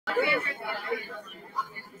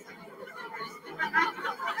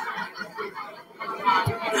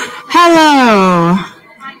Hello.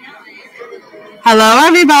 Hello,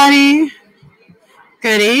 everybody.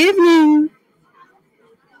 Good evening.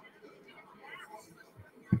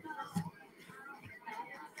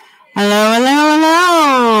 Hello, hello,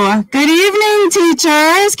 hello. Good evening,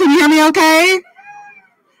 teachers. Can you hear me okay?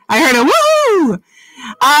 I heard a woo!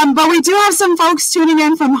 But we do have some folks tuning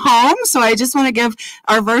in from home, so I just want to give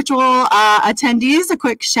our virtual attendees a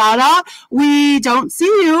quick shout out. We don't see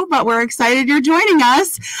you, but we're excited you're joining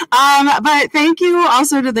us. But thank you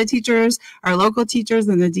also to the teachers, our local teachers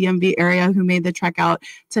in the DMV area who made the trek out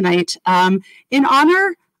tonight in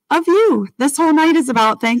honor of you. This whole night is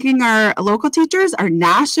about thanking our local teachers, our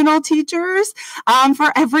national teachers,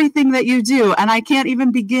 for everything that you do. And I can't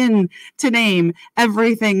even begin to name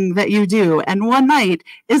everything that you do. And one night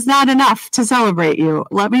is not enough to celebrate you.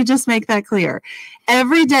 Let me just make that clear.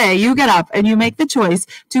 Every day you get up and you make the choice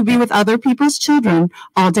to be with other people's children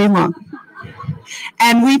all day long.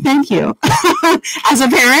 And we thank you. As a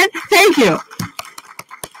parent, thank you.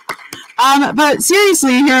 But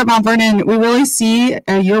seriously, here at Mount Vernon, we really see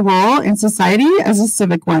your role in society as a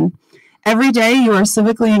civic one. Every day you are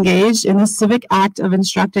civically engaged in the civic act of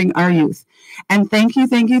instructing our youth. And thank you,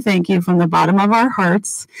 thank you, thank you from the bottom of our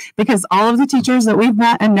hearts, because all of the teachers that we've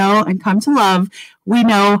met and know and come to love, we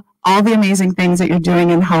know all the amazing things that you're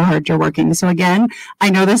doing and how hard you're working. So again,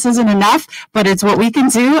 I know this isn't enough, but it's what we can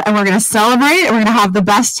do, and we're going to celebrate, and we're going to have the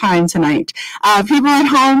best time tonight. People at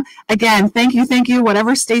home, again, thank you.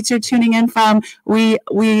 Whatever states you're tuning in from, we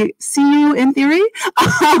see you in theory,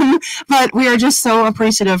 but we are just so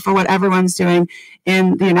appreciative for what everyone's doing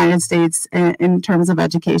in the United States in terms of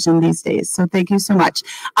education these days. So thank you so much.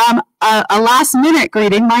 A last minute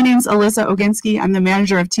greeting. My name's Alyssa Oginski. I'm the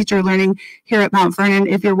manager of teacher learning here at Mount Vernon.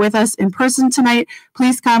 If you're with us in person tonight,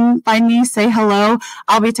 please come find me, say hello.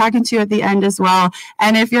 I'll be talking to you at the end as well.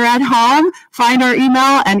 And if you're at home, find our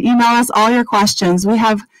email and email us all your questions. We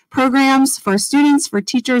have programs for students, for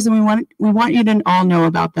teachers, and we want you to all know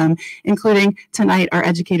about them, including tonight, our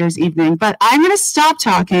Educators Evening. But I'm going to stop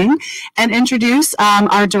talking and introduce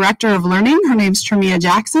our Director of Learning. Her name's Tremia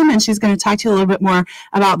Jackson, and she's going to talk to you a little bit more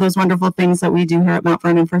about those wonderful things that we do here at Mount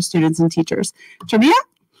Vernon for students and teachers. Tremia?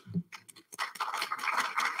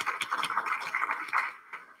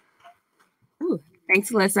 Ooh,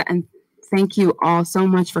 thanks, Alyssa, and thank you all so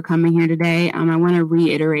much for coming here today. I want to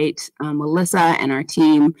reiterate, Melissa and our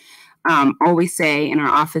team always say in our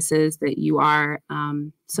offices that you are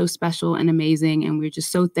so special and amazing, and we're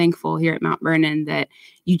just so thankful here at Mount Vernon that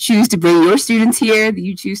you choose to bring your students here, that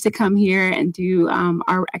you choose to come here and do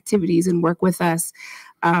our activities and work with us.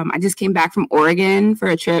 I just came back from Oregon for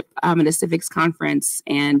a trip at a civics conference.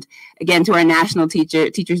 And again, to our national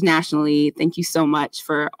teachers nationally, thank you so much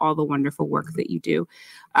for all the wonderful work that you do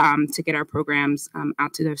to get our programs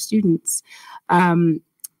out to their students.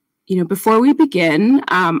 Before we begin,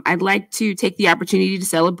 I'd like to take the opportunity to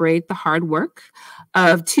celebrate the hard work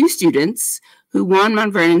of two students who won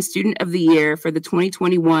Mount Vernon Student of the Year for the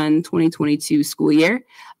 2021-2022 school year.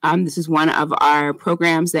 This is one of our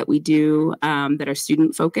programs that we do that are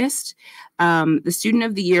student focused. The Student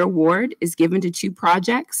of the Year award is given to two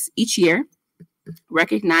projects each year,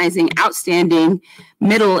 recognizing outstanding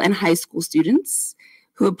middle and high school students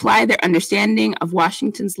who apply their understanding of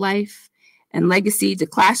Washington's life and legacy to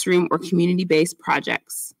classroom or community-based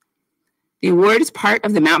projects. The award is part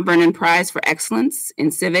of the Mount Vernon Prize for Excellence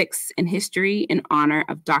in Civics and History in honor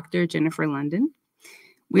of Dr. Jennifer London.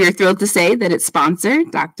 We are thrilled to say that its sponsor,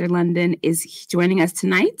 Dr. London, is joining us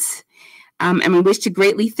tonight, and we wish to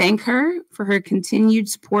greatly thank her for her continued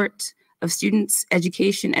support of students'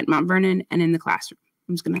 education at Mount Vernon and in the classroom.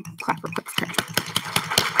 I'm just going to clap real quick for her.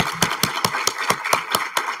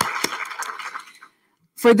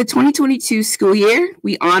 For the 2022 school year,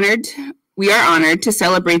 we are honored to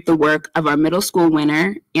celebrate the work of our middle school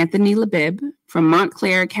winner, Anthony Labib, from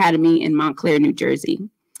Montclair Academy in Montclair, New Jersey.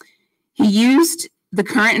 He used the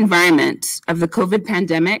current environment of the COVID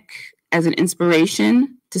pandemic as an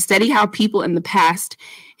inspiration to study how people in the past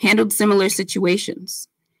handled similar situations.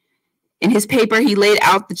 In his paper, he laid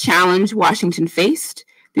out the challenge Washington faced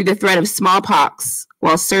through the threat of smallpox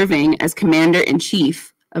while serving as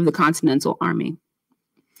Commander-in-Chief of the Continental Army.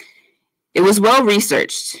 It was well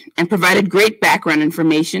researched and provided great background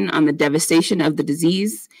information on the devastation of the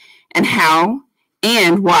disease and how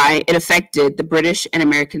and why it affected the British and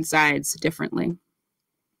American sides differently.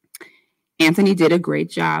 Anthony did a great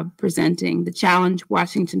job presenting the challenge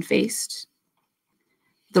Washington faced,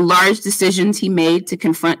 the large decisions he made to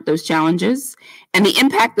confront those challenges, and the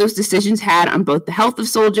impact those decisions had on both the health of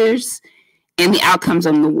soldiers and the outcomes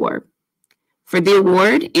of the war. For the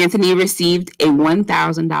award, Anthony received a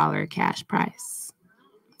 $1,000 cash prize.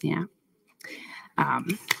 Yeah.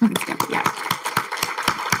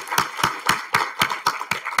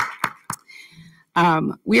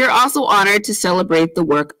 We are also honored to celebrate the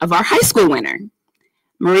work of our high school winner,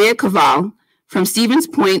 Maria Caval from Stevens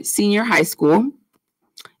Point Senior High School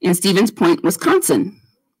in Stevens Point, Wisconsin.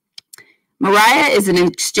 Mariah is an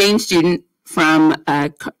exchange student from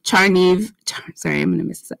Chernihiv,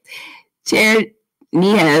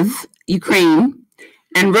 Ukraine,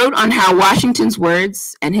 and wrote on how Washington's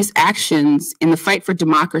words and his actions in the fight for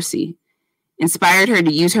democracy inspired her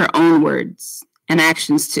to use her own words and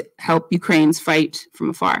actions to help Ukraine's fight from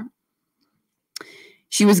afar.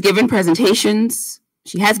 She has given presentations,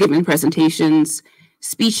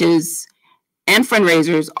 speeches, and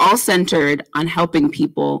fundraisers, all centered on helping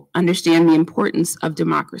people understand the importance of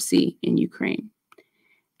democracy in Ukraine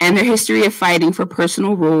and their history of fighting for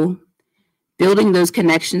personal rule, building those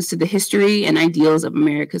connections to the history and ideals of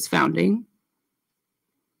America's founding.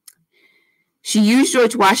 She used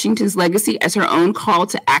George Washington's legacy as her own call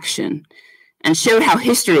to action and showed how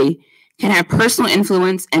history can have personal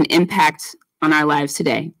influence and impact on our lives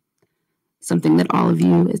today. Something that all of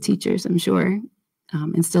you as teachers, I'm sure,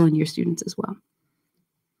 instill in your students as well.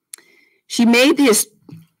 She made the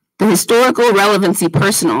historical relevancy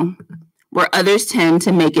personal, where others tend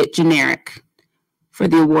to make it generic. For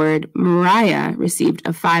the award, Mariah received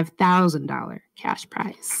a $5,000 cash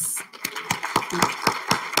prize.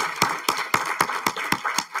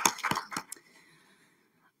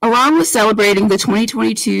 Along with celebrating the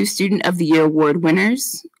 2022 Student of the Year Award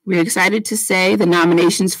winners, we're excited to say the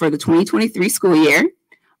nominations for the 2023 school year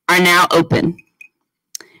are now open.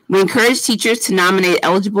 We encourage teachers to nominate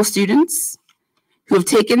eligible students who have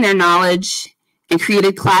taken their knowledge and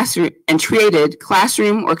created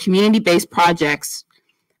classroom or community-based projects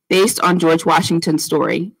based on George Washington's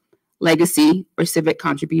story, legacy, or civic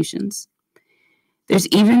contributions. There's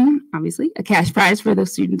even, obviously, a cash prize for the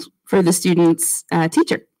student's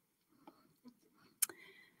teacher.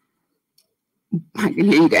 I can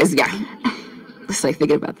hear you guys, yeah. Just like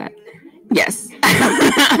thinking about that. Yes.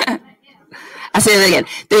 I'll say that again.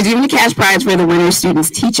 There's even a cash prize for the winner's student's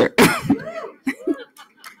teacher.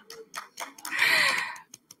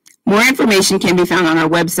 More information can be found on our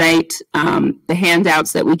website, the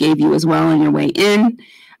handouts that we gave you as well on your way in.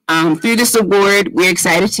 Through this award, we're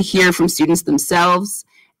excited to hear from students themselves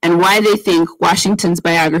and why they think Washington's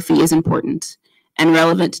biography is important and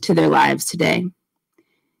relevant to their lives today.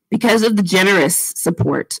 Because of the generous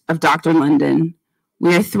support of Dr. London,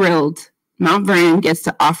 we are thrilled Mount Vernon gets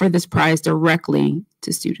to offer this prize directly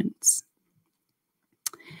to students.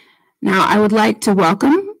 Now, I would like to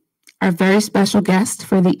welcome our very special guest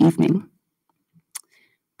for the evening.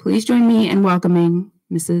 Please join me in welcoming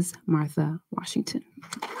Mrs. Martha Washington.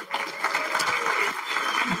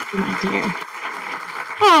 Thank you, my dear.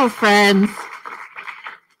 Oh, friends,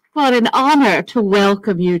 what an honor to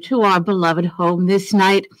welcome you to our beloved home this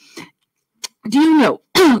night. Do you know,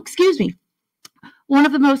 excuse me, one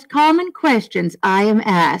of the most common questions I am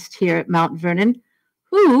asked here at Mount Vernon,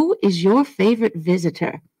 who is your favorite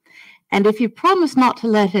visitor? And if you promise not to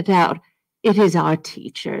let it out, it is our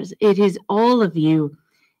teachers. It is all of you.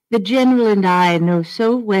 The General and I know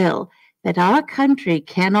so well that our country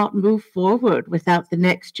cannot move forward without the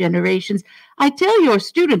next generations. I tell your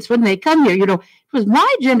students when they come here, it was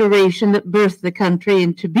my generation that birthed the country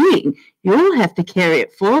into being. You'll have to carry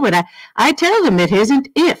it forward. I tell them it isn't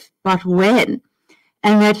if, but when,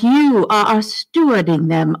 and that you are stewarding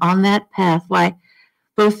them on that path. Why,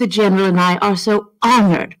 both the General and I are so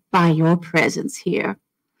honored by your presence here.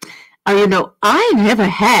 I never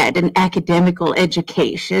had an academical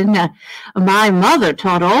education. My mother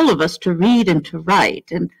taught all of us to read and to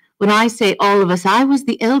write. And when I say all of us, I was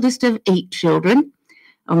the eldest of 8 children.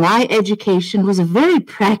 My education was a very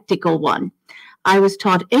practical one. I was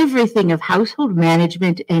taught everything of household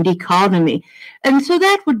management and economy. And so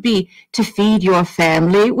that would be to feed your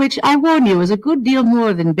family, which I warn you is a good deal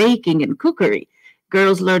more than baking and cookery.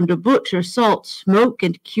 Girls learn to butcher, salt, smoke,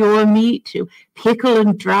 and cure meat, to pickle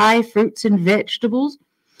and dry fruits and vegetables.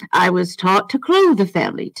 I was taught to clothe the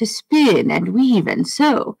family, to spin and weave and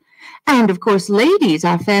sew. And, of course, ladies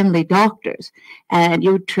are family doctors, and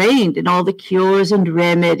you're trained in all the cures and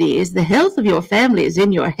remedies. The health of your family is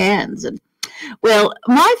in your hands. And, well,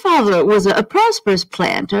 my father was a prosperous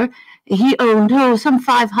planter. He owned, some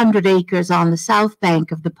 500 acres on the south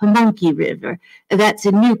bank of the Pamunkey River. That's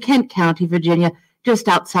in New Kent County, Virginia, just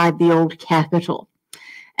outside the old capital.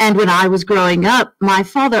 And when I was growing up, my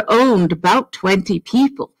father owned about 20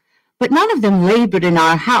 people. but none of them labored in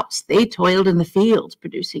our house. They toiled in the fields,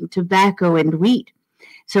 producing tobacco and wheat.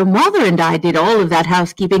 So Mother and I did all of that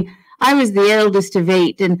housekeeping. I was the eldest of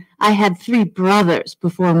 8, and I had 3 brothers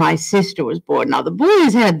before my sister was born. Now, the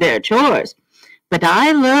boys had their chores, but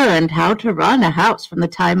I learned how to run a house from the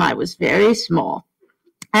time I was very small.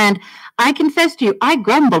 And I confess to you, I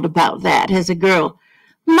grumbled about that as a girl.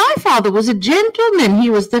 My father was a gentleman. He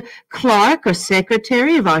was the clerk or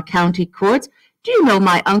secretary of our county courts. Do you know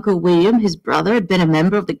my Uncle William, his brother, had been a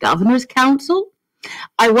member of the governor's council?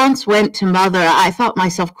 I once went to Mother. I thought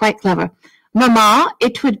myself quite clever. Mamma,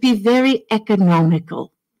 it would be very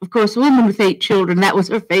economical. Of course, a woman with 8 children, that was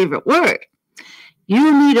her favorite word.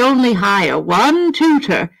 You need only hire 1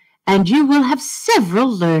 tutor, and you will have several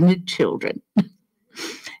learned children.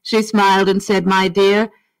 She smiled and said, my dear,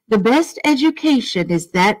 the best education is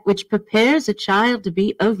that which prepares a child to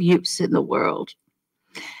be of use in the world.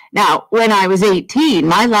 Now, when I was 18,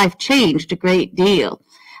 my life changed a great deal.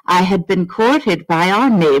 I had been courted by our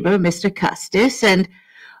neighbor, Mr. Custis, and,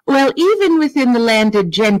 well, even within the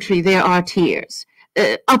landed gentry, there are tiers.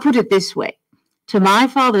 I'll put it this way. To my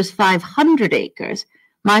father's 500 acres,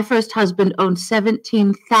 my first husband owned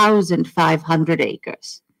 17,500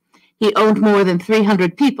 acres. He owned more than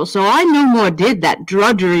 300 people, so I no more did that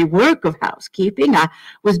drudgery work of housekeeping. I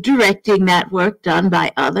was directing that work done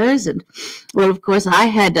by others, and, well, of course, I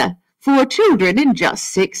had 4 children in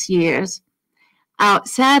just 6 years.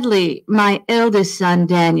 Sadly, my eldest son,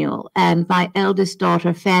 Daniel, and my eldest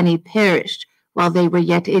daughter, Fanny, perished while they were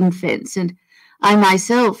yet infants, and I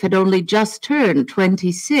myself had only just turned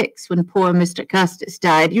 26 when poor Mr. Custis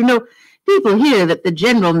died. You know, people hear that the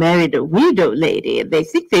general married a widow lady, and they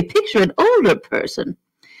think they picture an older person.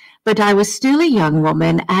 But I was still a young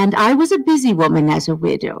woman, and I was a busy woman as a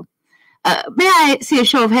widow. May I see a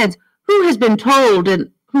show of hands? Who has been told,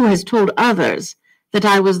 and who has told others, that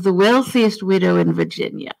I was the wealthiest widow in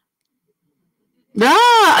Virginia?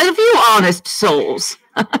 A few honest souls.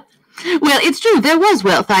 Well, it's true, there was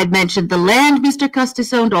wealth. I'd mentioned the land Mr.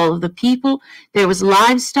 Custis owned, all of the people. There was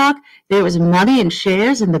livestock. There was money and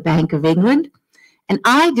shares in the Bank of England. And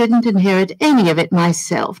I didn't inherit any of it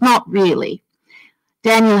myself, not really.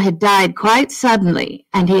 Daniel had died quite suddenly,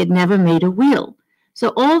 and he had never made a will.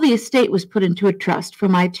 So all the estate was put into a trust for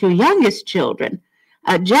my 2 youngest children.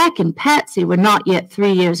 Jack and Patsy were not yet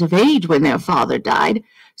 3 years of age when their father died,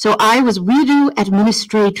 so I was widow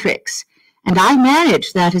administratrix, and I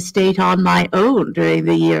managed that estate on my own during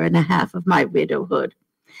the 1.5 years of my widowhood.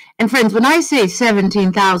 And friends, when I say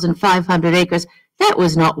 17,500 acres, that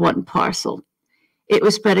was not one parcel. It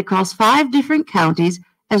was spread across 5 different counties,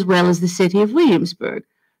 as well as the city of Williamsburg.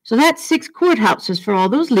 So that's 6 courthouses for all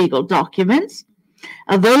those legal documents.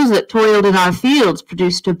 Those that toiled in our fields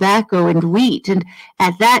produced tobacco and wheat, and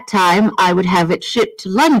at that time I would have it shipped to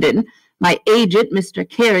London. My agent, Mr.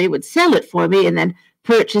 Carey, would sell it for me and then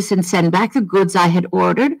purchase and send back the goods I had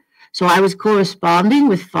ordered. So I was corresponding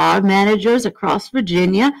with farm managers across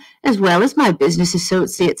Virginia, as well as my business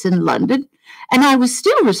associates in London, and I was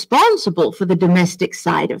still responsible for the domestic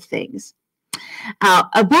side of things.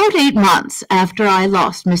 About 8 months after I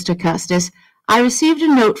lost Mr. Custis, I received a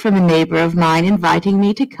note from a neighbor of mine inviting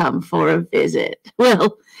me to come for a visit.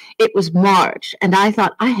 Well, it was March, and I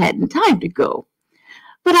thought I hadn't time to go.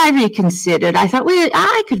 But I reconsidered. I thought, well,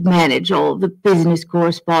 I could manage all the business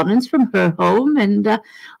correspondence from her home, and,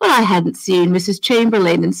 I hadn't seen Mrs.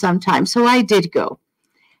 Chamberlain in some time, so I did go.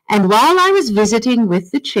 And while I was visiting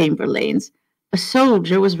with the Chamberlains, a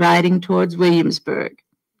soldier was riding towards Williamsburg.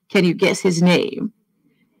 Can you guess his name?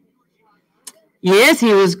 Yes,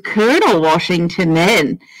 he was Colonel Washington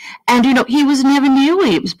then. And, he was never near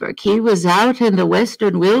Williamsburg. He was out in the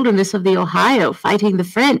western wilderness of the Ohio fighting the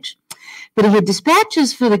French. But he had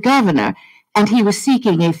dispatches for the governor, and he was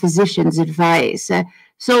seeking a physician's advice.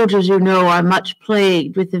 Soldiers, are much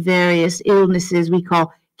plagued with the various illnesses we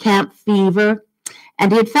call camp fever,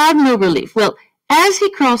 and he had found no relief. Well, as he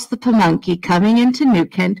crossed the Pamunkey coming into New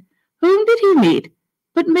Kent, whom did he meet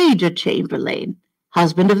but Major Chamberlain,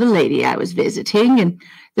 husband of the lady I was visiting, and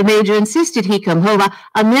the major insisted he come home.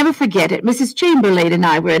 I'll never forget it. Mrs. Chamberlain and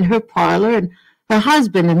I were in her parlor, and her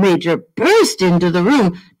husband, the major, burst into the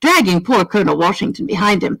room, dragging poor Colonel Washington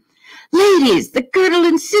behind him. Ladies, the colonel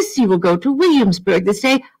insists he will go to Williamsburg this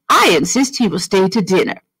day. I insist he will stay to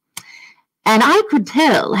dinner. And I could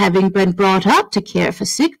tell, having been brought up to care for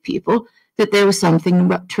sick people, that there was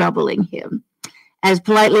something troubling him. As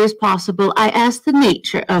politely as possible, I asked the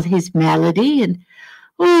nature of his malady, and,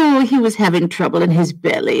 he was having trouble in his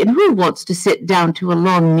belly, and who wants to sit down to a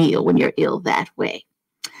long meal when you're ill that way?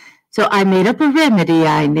 So I made up a remedy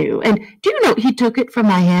I knew, and do you know he took it from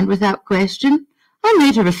my hand without question? I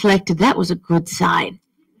later reflected that was a good sign.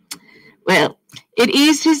 Well, it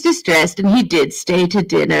eased his distress, and he did stay to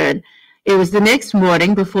dinner, and it was the next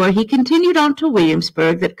morning before he continued on to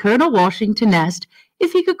Williamsburg that Colonel Washington asked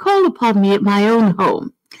if he could call upon me at my own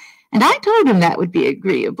home, and I told him that would be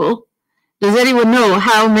agreeable. Does anyone know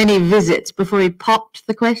how many visits before he popped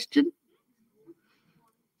the question?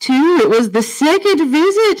 2. It was the second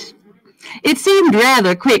visit. It seemed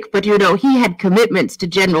rather quick, but, he had commitments to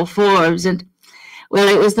General Forbes, and, well,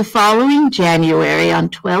 it was the following January on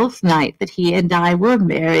 12th night that he and I were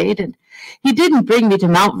married, and he didn't bring me to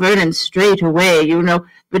Mount Vernon straight away.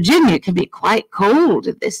 Virginia can be quite cold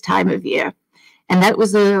at this time of year, and that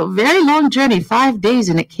was a very long journey, 5 days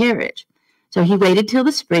in a carriage. So he waited till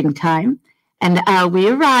the springtime, and we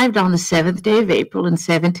arrived on the 7th day of April in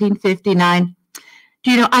 1759.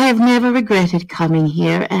 I have never regretted coming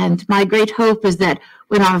here, and my great hope is that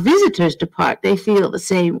when our visitors depart, they feel the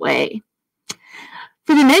same way.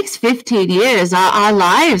 For the next 15 years, our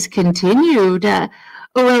lives continued, as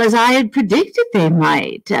I had predicted they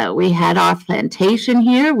might. We had our plantation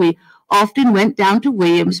here. We often went down to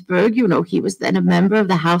Williamsburg. He was then a member of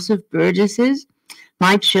the House of Burgesses.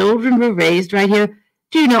 My children were raised right here.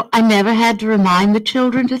 I never had to remind the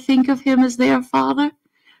children to think of him as their father.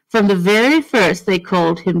 From the very first, they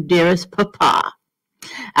called him dearest papa.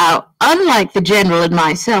 Unlike the general and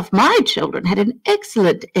myself, my children had an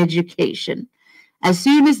excellent education. As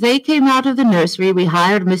soon as they came out of the nursery, we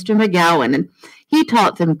hired Mr. McGowan, and he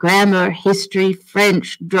taught them grammar, history,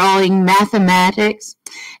 French, drawing, mathematics.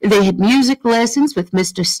 They had music lessons with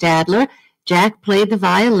Mr. Stadler. Jack played the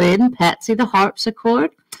violin, Patsy the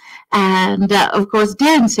harpsichord. And, of course,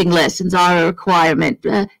 dancing lessons are a requirement.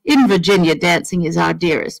 In Virginia, dancing is our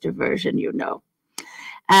dearest diversion,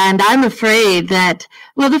 And I'm afraid that,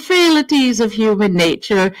 the frailties of human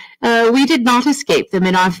nature, we did not escape them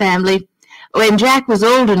in our family. When Jack was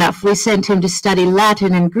old enough, we sent him to study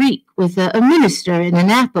Latin and Greek with a minister in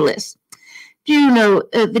Annapolis.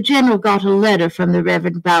 The general got a letter from the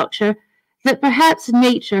Reverend Boucher that perhaps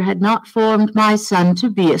nature had not formed my son to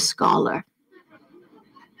be a scholar.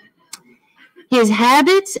 His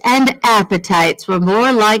habits and appetites were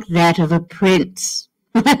more like that of a prince.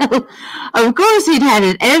 Well, of course he'd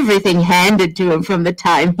had everything handed to him from the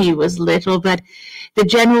time he was little, but the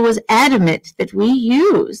general was adamant that we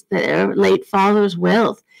use their late father's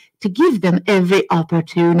wealth to give them every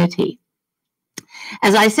opportunity.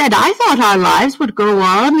 As I said, I thought our lives would go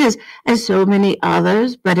on as so many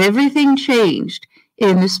others, but everything changed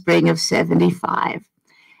in the spring of 75.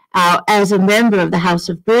 As a member of the House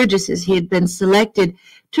of Burgesses, he had been selected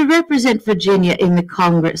to represent Virginia in the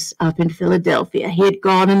Congress up in Philadelphia. He had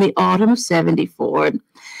gone in the autumn of 74.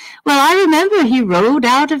 I remember he rode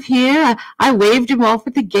out of here. I waved him off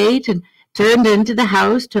at the gate and turned into the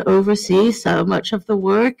house to oversee so much of the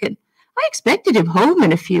work, and I expected him home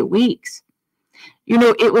in a few weeks.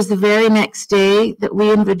 It was the very next day that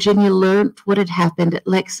we in Virginia learned what had happened at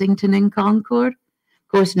Lexington and Concord.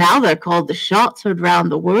 Of course, now they're called the shots heard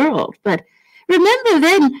round the world, but remember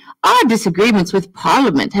then, our disagreements with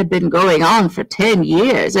Parliament had been going on for 10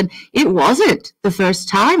 years, and it wasn't the first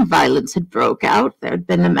time violence had broke out. There had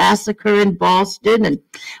been a massacre in Boston, and,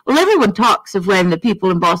 everyone talks of when the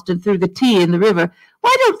people in Boston threw the tea in the river.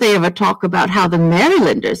 Why don't they ever talk about how the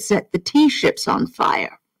Marylanders set the tea ships on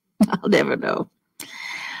fire? I'll never know.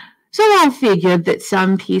 So I figured that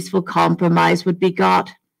some peaceful compromise would be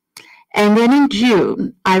got. And then in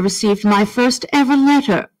June, I received my first ever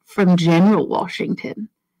letter from General Washington.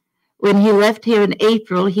 When he left here in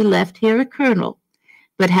April, he left here a colonel.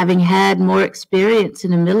 But having had more experience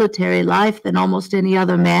in a military life than almost any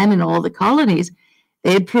other man in all the colonies,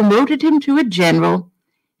 they had promoted him to a general.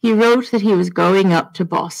 He wrote that he was going up to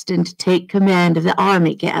Boston to take command of the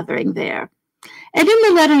army gathering there. And in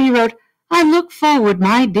the letter he wrote, "I look forward,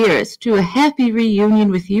 my dearest, to a happy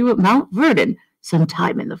reunion with you at Mount Vernon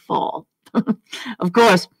sometime in the fall." Of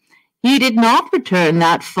course, he did not return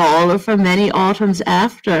that fall or for many autumns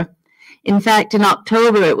after. In fact, in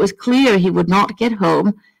October, it was clear he would not get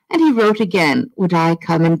home, and he wrote again, would I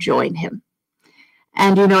come and join him?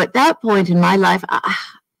 And, at that point in my life,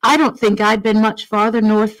 I don't think I'd been much farther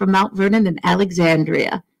north from Mount Vernon than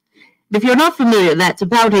Alexandria. If you're not familiar, that's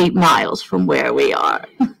about 8 miles from where we are.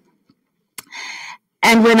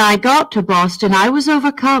 And when I got to Boston, I was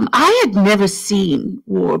overcome. I had never seen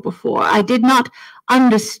war before. I did not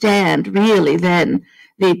understand really then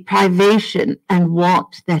the privation and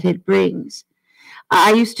want that it brings.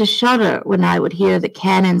 I used to shudder when I would hear the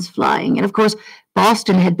cannons flying. And of course,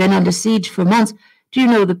 Boston had been under siege for months. Do you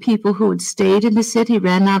know the people who had stayed in the city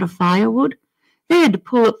ran out of firewood? They had to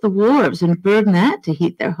pull up the wharves and burn that to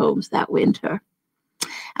heat their homes that winter.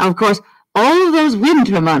 Of course, all of those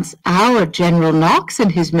winter months, our General Knox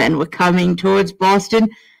and his men were coming towards Boston,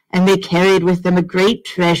 and they carried with them a great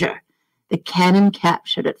treasure, the cannon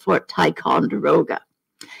captured at Fort Ticonderoga.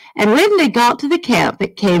 And when they got to the camp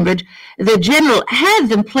at Cambridge, the general had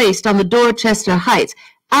them placed on the Dorchester Heights,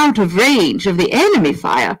 out of range of the enemy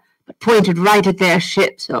fire, but pointed right at their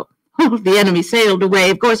ship, so the enemy sailed away.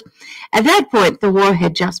 Of course, at that point, the war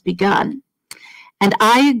had just begun. And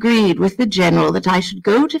I agreed with the general that I should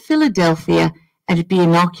go to Philadelphia and be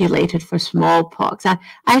inoculated for smallpox.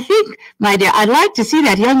 I think, my dear, I'd like to see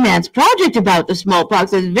that young man's project about the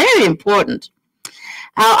smallpox. It's very important.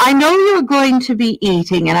 I know you're going to be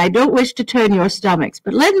eating, and I don't wish to turn your stomachs,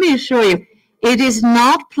 but let me assure you, it is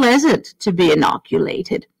not pleasant to be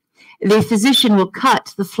inoculated. The physician will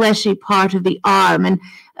cut the fleshy part of the arm, and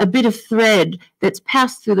a bit of thread that's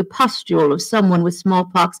passed through the pustule of someone with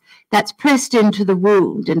smallpox that's pressed into the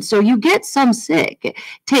wound, and so you get some sick. It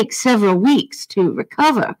takes several weeks to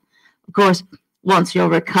recover. Of course, once you're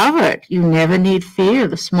recovered, you never need fear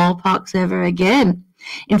the smallpox ever again.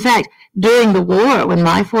 In fact, during the war, when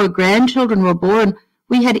my 4 grandchildren were born,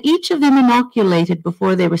 we had each of them inoculated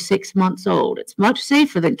before they were 6 months old. It's much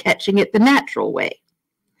safer than catching it the natural way.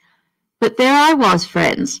 But there I was,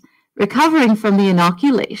 friends, recovering from the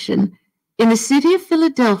inoculation in the city of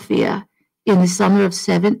Philadelphia in the summer of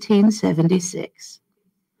 1776.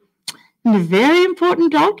 And a very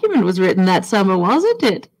important document was written that summer, wasn't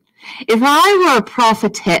it? If I were a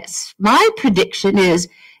prophetess, my prediction is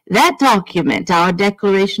that document, our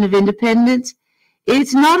Declaration of Independence,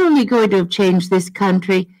 it's not only going to have changed this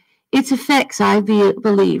country, its effects, I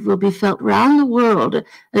believe, will be felt around the world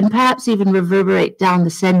and perhaps even reverberate down the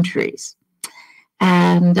centuries.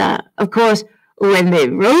 And, of course, when they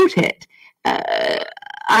wrote it,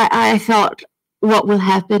 I thought, what will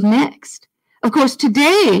happen next? Of course,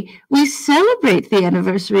 today we celebrate the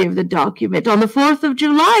anniversary of the document. On the 4th of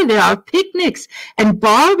July, there are picnics and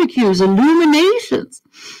barbecues, illuminations.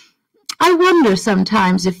 I wonder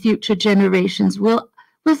sometimes if future generations will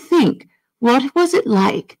think, what was it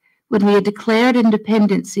like when we had declared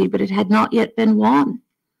independency, but it had not yet been won?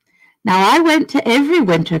 Now, I went to every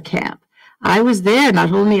winter camp. I was there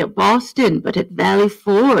not only at Boston, but at Valley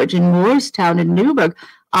Forge and Morristown and Newburgh.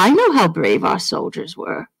 I know how brave our soldiers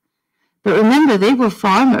were. But remember, they were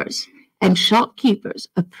farmers and shopkeepers,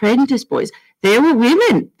 apprentice boys. There were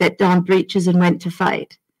women that donned breeches and went to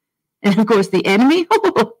fight. And of course, the enemy,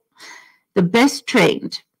 the best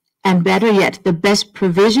trained, and better yet, the best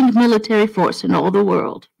provisioned military force in all the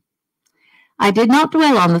world. I did not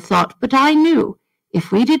dwell on the thought, but I knew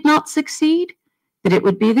if we did not succeed, that it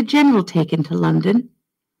would be the general taken to London.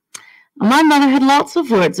 My mother had lots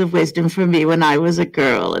of words of wisdom for me when I was a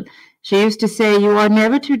girl, and she used to say, you are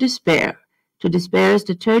never to despair. To despair is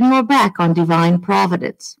to turn your back on divine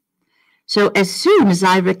providence. So as soon as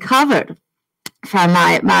I recovered from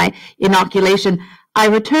my inoculation, I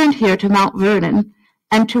returned here to Mount Vernon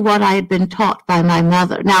and to what I had been taught by my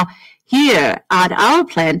mother. Now, here at our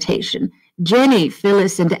plantation, Jenny,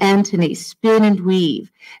 Phyllis, and Antony spin and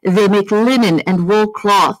weave. They make linen and wool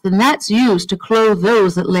cloth, and that's used to clothe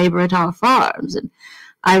those that labor at our farms. And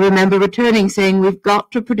I remember returning saying, we've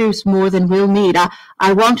got to produce more than we'll need.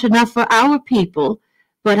 I want enough for our people,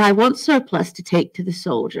 but I want surplus to take to the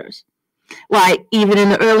soldiers. Why, even in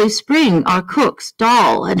the early spring, our cooks,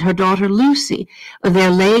 Doll and her daughter Lucy, they're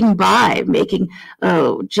laying by, making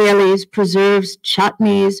jellies, preserves,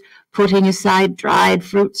 chutneys, putting aside dried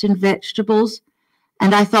fruits and vegetables.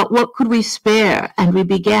 And I thought, what could we spare? And we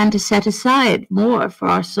began to set aside more for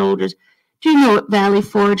our soldiers. Do you know, at Valley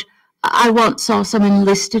Forge, I once saw some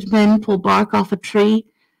enlisted men pull bark off a tree.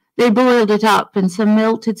 They boiled it up in some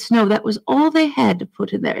melted snow. That was all they had to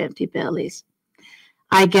put in their empty bellies.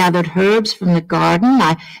 I gathered herbs from the garden.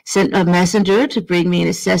 I sent a messenger to bring me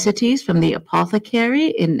necessities from the apothecary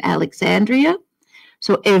in Alexandria.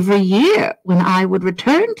 So every year when I would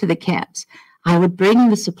return to the camps, I would bring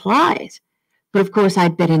the supplies. But of course,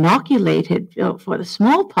 I'd been inoculated for the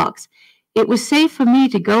smallpox. It was safe for me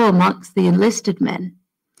to go amongst the enlisted men.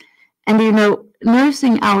 And you know,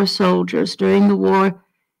 nursing our soldiers during the war,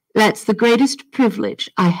 that's the greatest privilege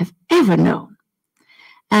I have ever known.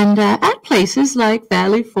 And at places like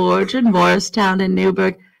Valley Forge and Morristown and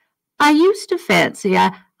Newburgh, I used to fancy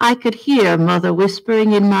I could hear Mother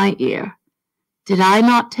whispering in my ear, did I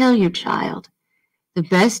not tell you, child, the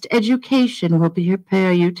best education will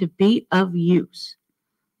prepare you to be of use?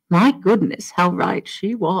 My goodness, how right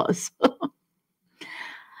she was.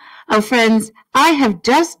 Oh, friends, I have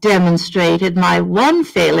just demonstrated my one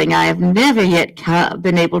failing I have never yet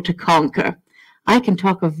been able to conquer. I can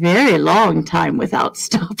talk a very long time without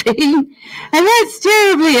stopping, and that's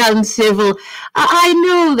terribly uncivil. I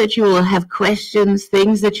know that you will have questions,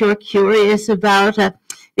 things that you're curious about.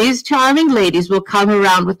 These charming ladies will come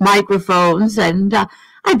around with microphones, and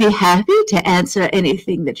I'd be happy to answer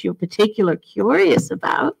anything that you're particularly curious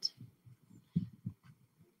about.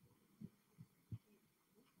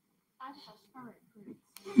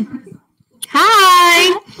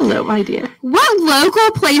 Hi. Hello, my dear. What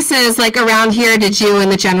local places like around here did you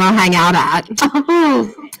and the general hang out at?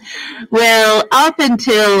 Oh, well, up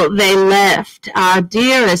until they left, our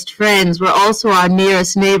dearest friends were also our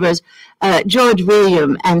nearest neighbors. George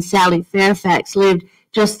William and Sally Fairfax lived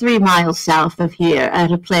just 3 miles south of here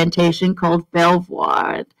at a plantation called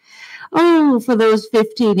Belvoir. Oh, for those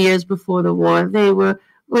 15 years before the war, they were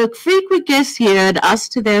frequent guests here and us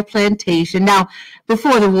to their plantation. Now,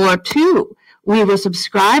 before the war, too, we were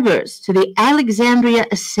subscribers to the Alexandria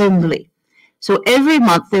Assembly. So every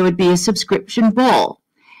month there would be a subscription ball.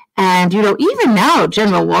 And, you know, even now,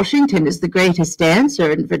 General Washington is the greatest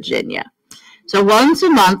dancer in Virginia. So once a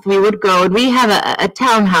month we would go, and we have a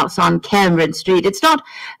townhouse on Cameron Street. It's not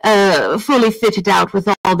fully fitted out with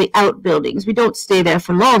all the outbuildings. We don't stay there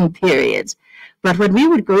for long periods. But when we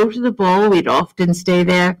would go to the ball, we'd often stay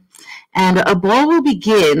there. And a ball will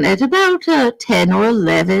begin at about 10 or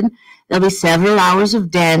 11. There'll be several hours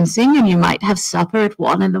of dancing, and you might have supper at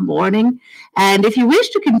 1 in the morning. And if you wish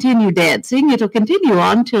to continue dancing, it'll continue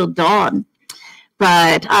on till dawn.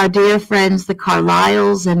 But our dear friends, the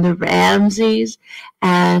Carlyles and the Ramseys,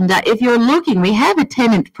 and if you're looking, we have a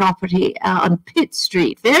tenant property on Pitt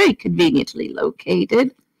Street, very conveniently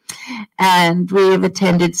located. And we have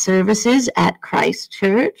attended services at Christ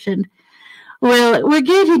Church. And, well, we're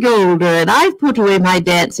getting older, and I've put away my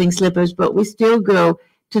dancing slippers, but we still go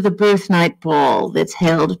to the birthnight ball that's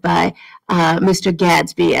held by Mr.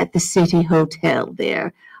 Gadsby at the City Hotel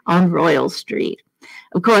there on Royal Street.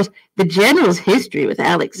 Of course, the general's history with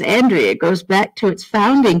Alexandria goes back to its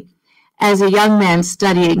founding as a young man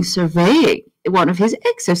studying surveying. One of his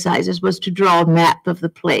exercises was to draw a map of the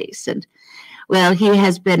place. And, well, he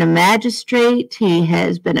has been a magistrate. He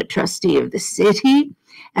has been a trustee of the city.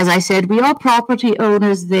 As I said, we are property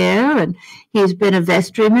owners there, and he's been a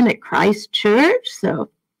vestryman at Christ Church. So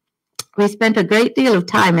we spent a great deal of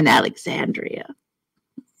time in Alexandria.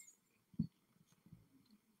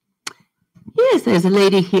 Yes, there's a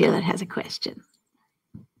lady here that has a question.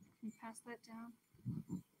 Can you pass that down?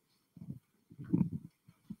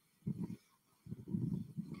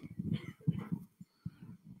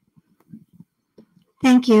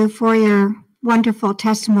 Thank you for your wonderful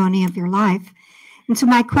testimony of your life. And so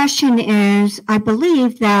my question is, I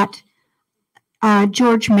believe that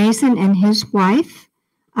George Mason and his wife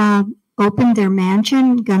opened their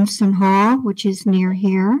mansion, Gunston Hall, which is near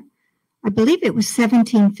here. I believe it was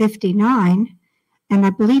 1759, and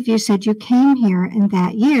I believe you said you came here in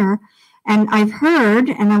that year. And I've heard,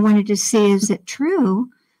 and I wanted to see, is it true,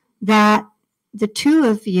 that the two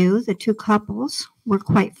of you, the two couples, were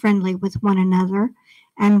quite friendly with one another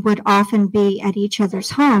and would often be at each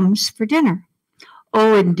other's homes for dinner?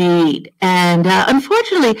 Oh, indeed. And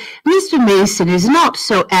unfortunately, Mr. Mason is not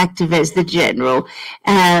so active as the general.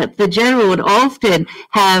 The general would often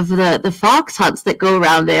have the fox hunts that go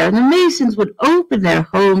around there, and the Masons would open their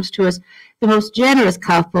homes to us, the most generous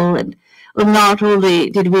couple. And well, not only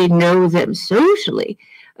did we know them socially,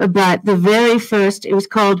 but the very first, it was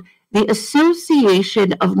called the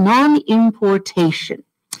Association of Non-Importation.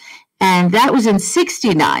 And that was in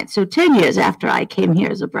 69, so 10 years after I came here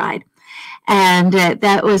as a bride. And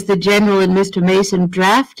that was the general and Mr. Mason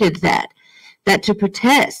drafted that to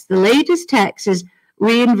protest the latest taxes,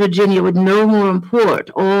 we in Virginia would no more import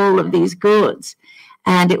all of these goods.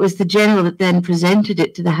 And it was the general that then presented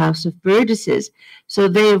it to the House of Burgesses. So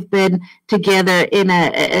they have been together in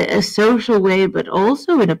a social way, but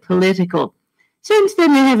also in a political. Since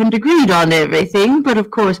then, they haven't agreed on everything. But of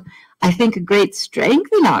course, I think a great strength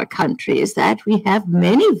in our country is that we have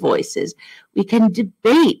many voices. We can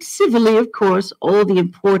debate civilly, of course, all the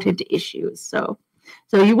important issues. So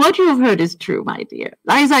what you have heard is true, my dear.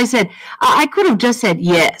 As I said, I could have just said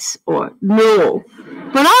yes or no,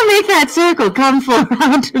 but I'll make that circle come full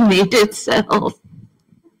around to meet itself.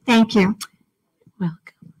 Thank you. Welcome.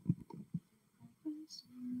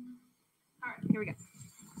 All right, here we go.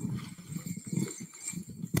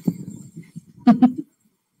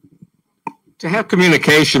 To have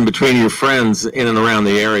communication between your friends in and around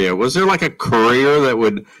the area, was there like a courier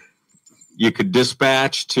that you could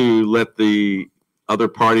dispatch to let the other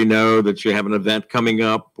party know that you have an event coming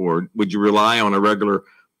up, or would you rely on a regular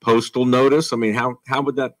postal notice? I mean, how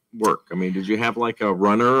would that work? I mean, did you have like a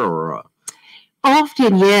runner or a...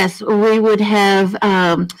 Often, yes, we would have,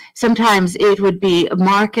 sometimes it would be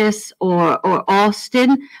Marcus or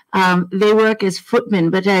Austin. They work as footmen,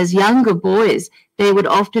 but as younger boys, they would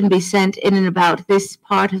often be sent in and about this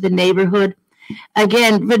part of the neighborhood.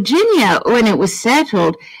 Again, Virginia, when it was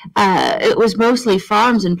settled, it was mostly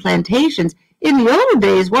farms and plantations. In the old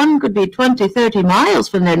days, one could be 20, 30 miles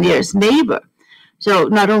from their nearest neighbor. So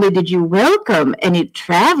not only did you welcome any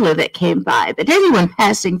traveler that came by, but anyone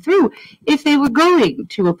passing through. If they were going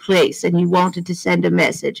to a place and you wanted to send a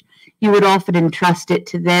message, you would often entrust it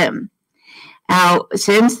to them. Now,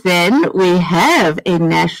 since then, we have a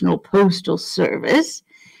National Postal Service.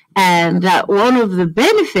 And one of the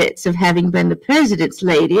benefits of having been the president's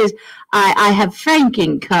lady is I have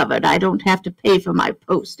franking covered. I don't have to pay for my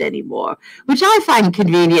post anymore, which I find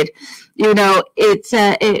convenient. You know,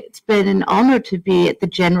 it's been an honor to be at the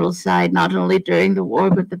general side, not only during the war,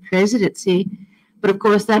 but the presidency. But of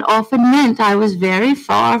course, that often meant I was very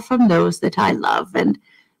far from those that I love. And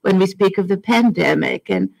when we speak of the pandemic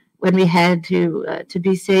and when we had to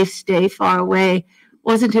be safe, stay far away,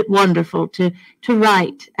 wasn't it wonderful to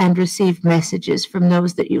write and receive messages from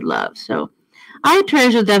those that you love? So I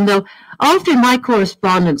treasure them, though often my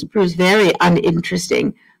correspondence proves very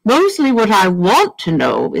uninteresting. Mostly what I want to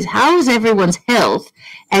know is how is everyone's health,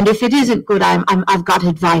 and if it isn't good, I've got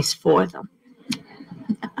advice for them.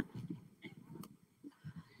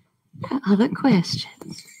 Other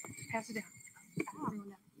questions? Pass it down.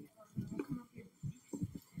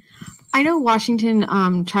 I know Washington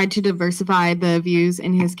tried to diversify the views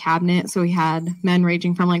in his cabinet, so he had men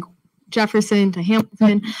ranging from like Jefferson to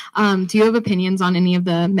Hamilton. Do you have opinions on any of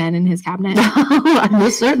the men in his cabinet? I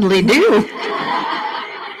most certainly do.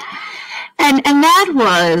 And that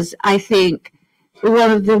was, I think,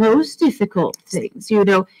 one of the most difficult things. You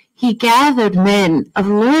know, he gathered men of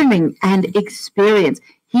learning and experience.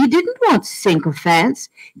 He didn't want sycophants.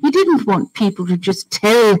 He didn't want people to just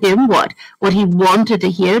tell him what he wanted to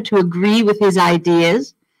hear, to agree with his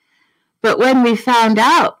ideas. But when we found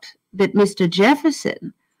out that Mr.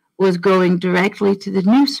 Jefferson was going directly to the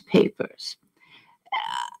newspapers,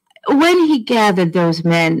 when he gathered those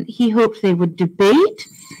men, he hoped they would debate,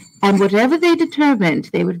 and whatever they determined,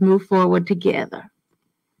 they would move forward together.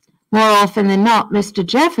 More often than not, Mr.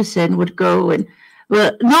 Jefferson would go and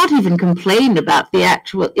not even complain about the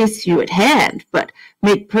actual issue at hand, but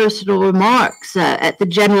make personal remarks at the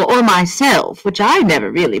general or myself, which I never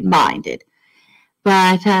really minded.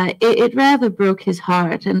 But it rather broke his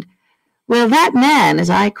heart. And, well, that man, as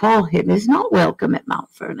I call him, is not welcome at Mount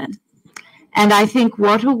Vernon. And I think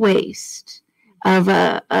what a waste of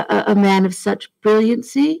a man of such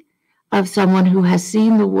brilliancy, of someone who has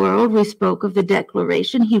seen the world. We spoke of the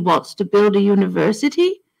Declaration. He wants to build a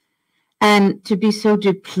university. And to be so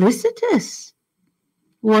duplicitous,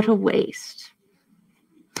 what a waste.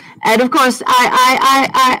 And of course,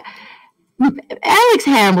 Alex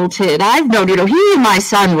Hamilton, I've known, you know, he and my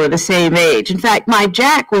son were the same age. In fact, my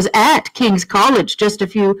Jack was at King's College just a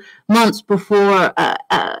few months before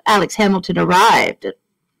Alex Hamilton arrived.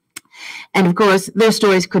 And of course, their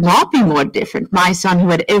stories could not be more different. My son, who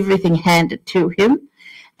had everything handed to him,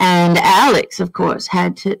 and Alex, of course,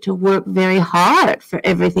 had to work very hard for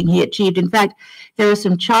everything he achieved. In fact, there were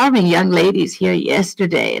some charming young ladies here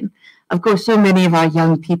yesterday. And of course, so many of our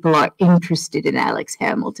young people are interested in Alex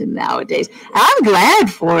Hamilton nowadays. I'm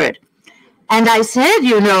glad for it. And I said,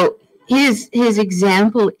 you know, his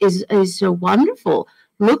example is so wonderful.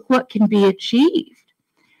 Look what can be achieved.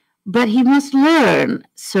 But he must learn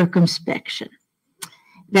circumspection.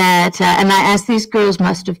 And I asked, these girls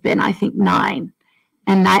must have been, I think, 9.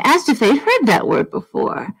 And I asked if they'd heard that word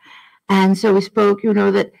before. And so we spoke, you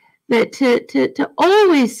know, that to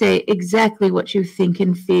always say exactly what you think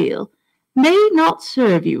and feel may not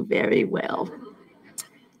serve you very well.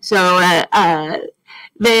 So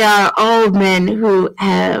they are all men who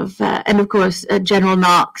have, and of course, General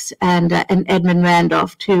Knox and Edmund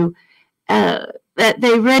Randolph, too, that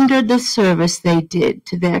they rendered the service they did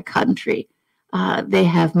to their country. They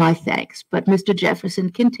have my thanks, but Mr. Jefferson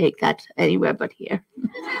can take that anywhere but here.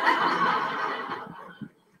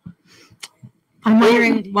 I'm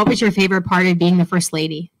wondering, what was your favorite part of being the First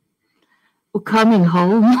Lady? Well, coming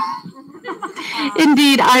home.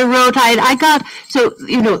 Indeed, I got, so,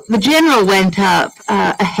 you know, the general went up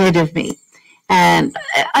ahead of me. And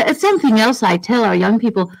something else I tell our young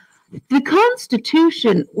people, the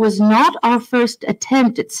Constitution was not our first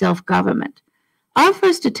attempt at self-government. Our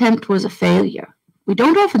first attempt was a failure. We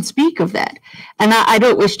don't often speak of that. And I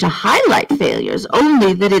don't wish to highlight failures,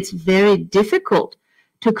 only that it's very difficult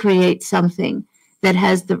to create something that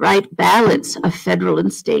has the right balance of federal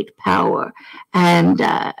and state power. And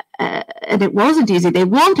it wasn't easy. They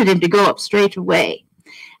wanted him to go up straight away.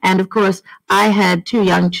 And of course, I had 2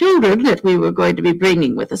 young children that we were going to be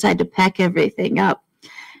bringing with us. I had to pack everything up.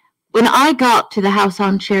 When I got to the house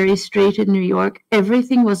on Cherry Street in New York,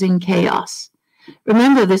 everything was in chaos.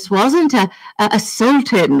 Remember, this wasn't a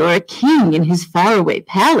sultan or a king in his faraway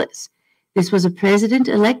palace. This was a president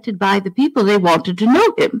elected by the people. They wanted to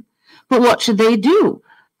know him. But what should they do?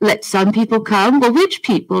 Let some people come? Well, which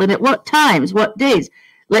people and at what times, what days?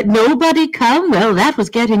 Let nobody come? Well, that was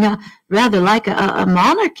getting rather like a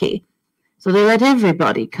monarchy. So they let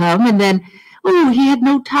everybody come, and then, he had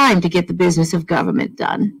no time to get the business of government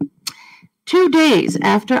done. 2 days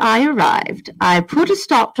after I arrived, I put a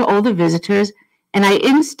stop to all the visitors, and I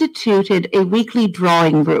instituted a weekly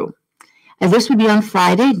drawing room. And this would be on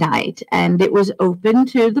Friday night, and it was open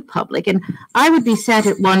to the public. And I would be sat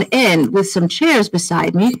at one end with some chairs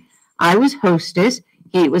beside me. I was hostess.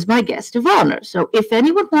 He was my guest of honor. So if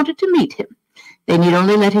anyone wanted to meet him, they need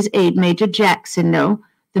only let his aide, Major Jackson, know.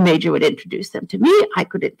 The major would introduce them to me. I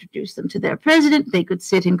could introduce them to their president. They could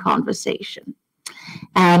sit in conversation.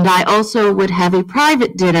 And I also would have a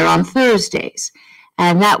private dinner on Thursdays.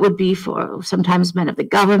 And that would be for sometimes men of the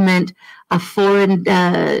government, foreign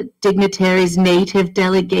dignitaries, native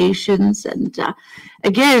delegations. And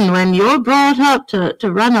again, when you're brought up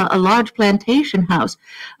to run a large plantation house,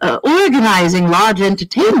 organizing large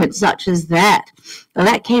entertainments such as that, well,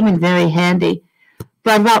 that came in very handy.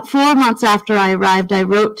 But about 4 months after I arrived, I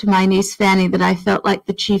wrote to my niece Fanny that I felt like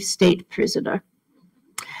the chief state prisoner.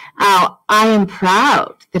 Now, I am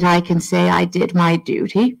proud that I can say I did my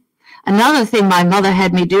duty. Another thing my mother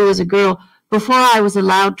had me do as a girl, before I was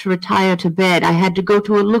allowed to retire to bed, I had to go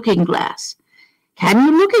to a looking glass. Can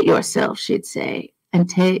you look at yourself, she'd say, and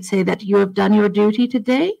say that you have done your duty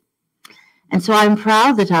today? And so I'm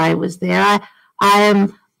proud that I was there. I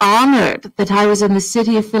am honored that I was in the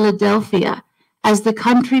city of Philadelphia as the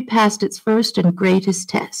country passed its first and greatest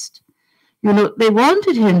test. You know, they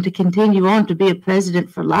wanted him to continue on to be a president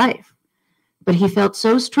for life, but he felt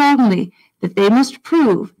so strongly that they must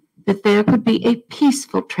prove that there could be a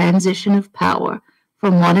peaceful transition of power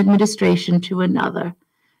from one administration to another.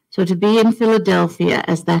 So to be in Philadelphia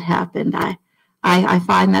as that happened, I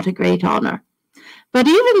find that a great honor. But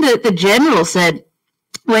even the general said,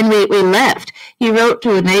 when we left, he wrote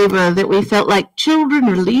to a neighbor that we felt like children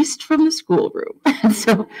released from the schoolroom. And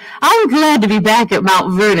so I'm glad to be back at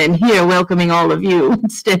Mount Vernon here welcoming all of you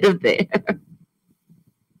instead of there.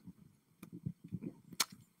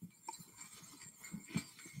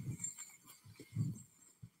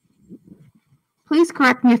 Please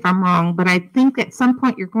correct me if I'm wrong, but I think at some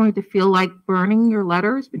point you're going to feel like burning your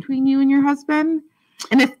letters between you and your husband.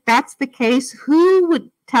 And if that's the case, who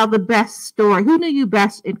would tell the best story? Who knew you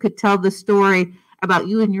best and could tell the story about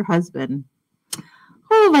you and your husband?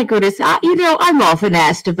 Oh, my goodness. I'm often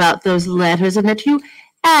asked about those letters, and that you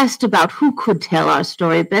asked about who could tell our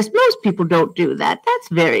story best. Most people don't do that. That's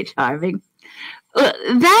very charming.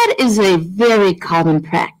 That is a very common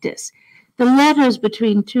practice. The letters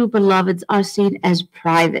between 2 beloveds are seen as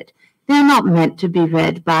private. They're not meant to be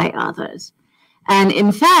read by others. And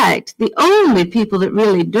in fact, the only people that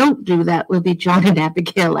really don't do that will be John and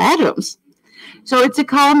Abigail Adams. So it's a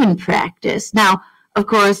common practice. Now, of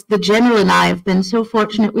course, the general and I have been so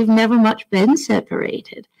fortunate we've never much been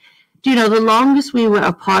separated. Do you know, the longest we were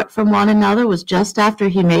apart from one another was just after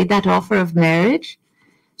he made that offer of marriage.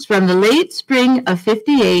 It's from the late spring of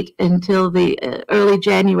 58 until the early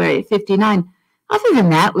January of 59. Other than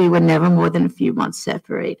that, we were never more than a few months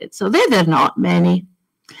separated. So they're not many.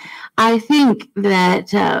 I think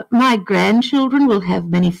that my grandchildren will have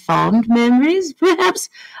many fond memories, perhaps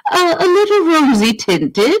a little rosy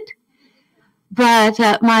tinted. But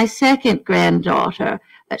my second granddaughter,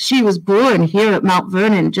 she was born here at Mount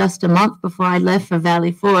Vernon just a month before I left for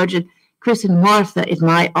Valley Forge and christened Martha in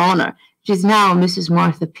my honor. She's now Mrs.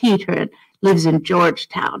 Martha Peter and lives in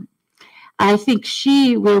Georgetown. I think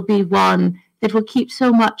she will be one that will keep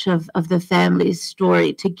so much of the family's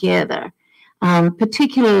story together,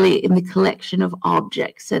 particularly in the collection of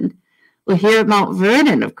objects. And well, here at Mount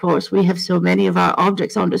Vernon, of course, we have so many of our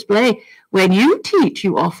objects on display. When you teach,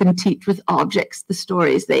 you often teach with objects, the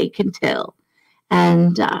stories they can tell.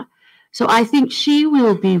 And so I think she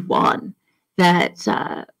will be one that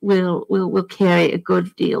will carry a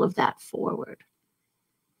good deal of that forward.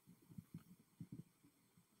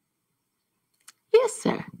 Yes,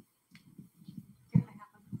 sir.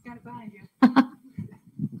 Got it behind you.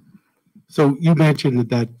 So you mentioned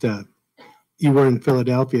that you were in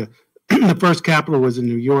Philadelphia. The first capital was in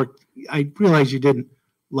New York. I realize you didn't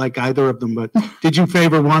like either of them, but did you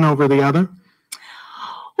favor one over the other?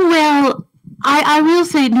 Well, I will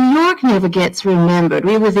say New York never gets remembered.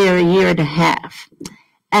 We were there a year and a half.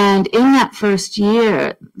 And in that first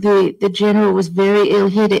year, the general was very ill.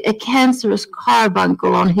 He had a cancerous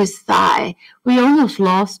carbuncle on his thigh. We almost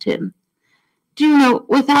lost him. Do you know,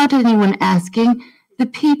 without anyone asking, the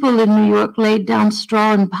people in New York laid down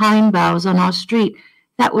straw and pine boughs on our street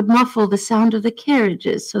that would muffle the sound of the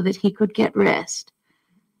carriages so that he could get rest.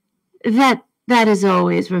 That has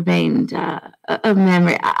always remained a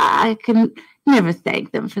memory. I can never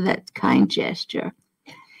thank them for that kind gesture.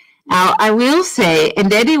 Now, I will say,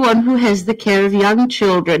 and anyone who has the care of young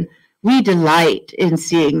children, we delight in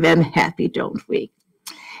seeing them happy, don't we?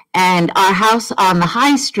 And our house on the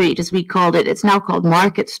High Street, as we called it, it's now called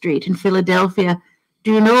Market Street in Philadelphia.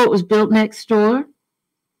 Do you know what was built next door?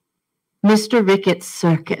 Mr. Ricketts'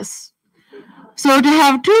 circus. So to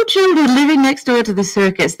have two children living next door to the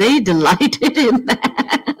circus, they delighted in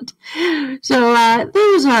that. So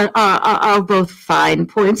those are both fine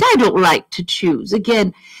points. I don't like to choose.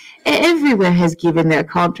 Again, everywhere has given their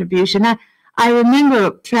contribution. I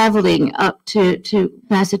remember traveling up to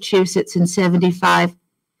Massachusetts in 75.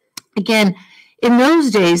 Again, in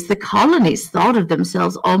those days, the colonies thought of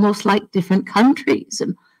themselves almost like different countries.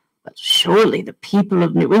 But surely the people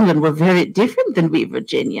of New England were very different than we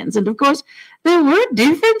Virginians. And of course, there were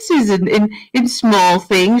differences in small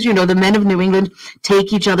things. You know, the men of New England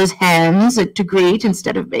take each other's hands to greet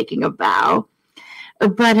instead of making a bow.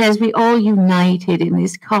 But as we all united in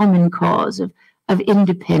this common cause of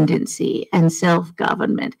independency and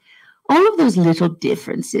self-government, all of those little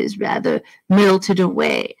differences rather melted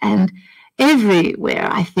away. And everywhere,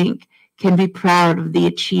 I think, can be proud of the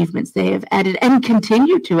achievements they have added and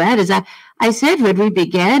continue to add. As I said when we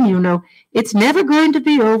began, you know, it's never going to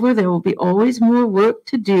be over. There will be always more work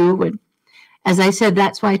to do. And as I said,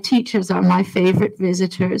 that's why teachers are my favorite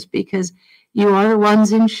visitors, because you are the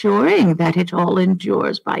ones ensuring that it all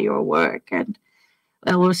endures by your work. And,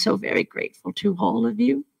 well, we're so very grateful to all of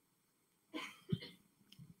you.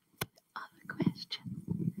 Other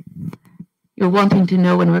question? You're wanting to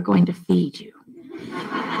know when we're going to feed you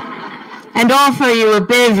and offer you a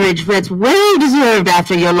beverage that's well deserved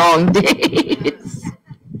after your long days.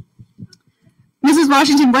 Mrs.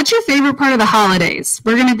 Washington, what's your favorite part of the holidays?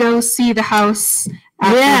 We're going to go see the house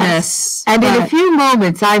after this. And in a few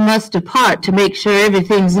moments, I must depart to make sure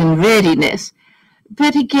everything's in readiness.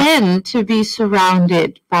 But again, to be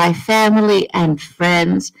surrounded by family and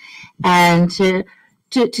friends, and to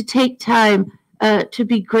take time to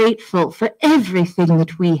be grateful for everything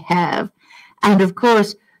that we have, and of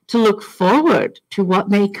course, to look forward to what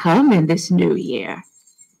may come in this new year.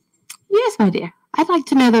 Yes, my dear. I'd like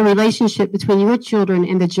to know the relationship between your children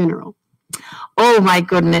and the general. Oh, my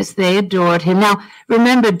goodness, they adored him. Now,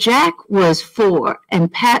 remember, Jack was 4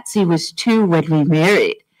 and Patsy was 2 when we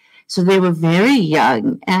married. So they were very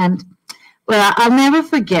young. And, well, I'll never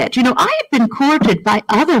forget. You know, I had been courted by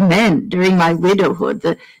other men during my widowhood.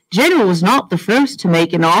 The general was not the first to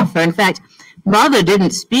make an offer. In fact, Mother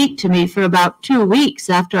didn't speak to me for about 2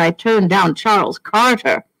 weeks after I turned down Charles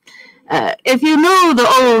Carter. If you know the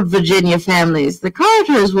old Virginia families, the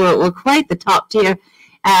Carters were quite the top tier.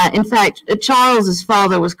 In fact, Charles's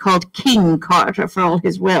father was called King Carter for all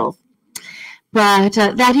his wealth. But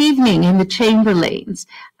that evening in the Chamberlains,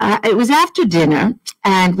 it was after dinner,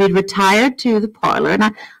 and we'd retired to the parlor, and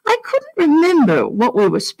I couldn't remember what we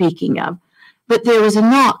were speaking of, but there was a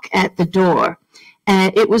knock at the door.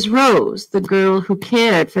 It was Rose, the girl who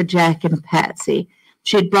cared for Jack and Patsy.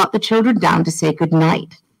 She had brought the children down to say good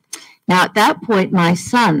night. Now, at that point, my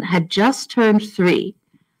son had just turned 3,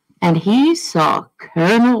 and he saw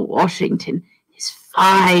Colonel Washington, his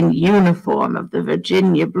fine uniform of the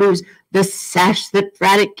Virginia Blues, the sash that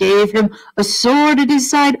Braddock gave him, a sword at his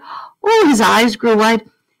side. Oh, his eyes grew wide.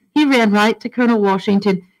 He ran right to Colonel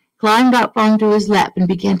Washington, climbed up onto his lap, and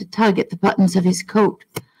began to tug at the buttons of his coat.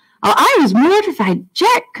 Oh, I was mortified.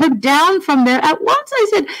 Jack, come down from there at once. I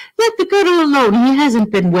said, let the colonel alone. He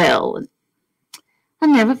hasn't been well. I'll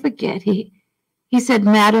never forget. He said,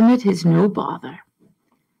 Madam, it is no bother.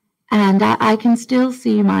 And I can still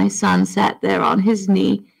see my son sat there on his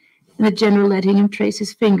knee, and the general letting him trace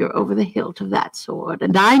his finger over the hilt of that sword.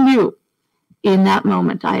 And I knew in that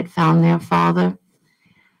moment I had found their father.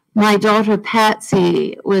 My daughter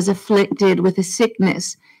Patsy was afflicted with a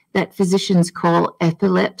sickness that physicians call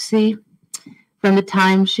epilepsy. From the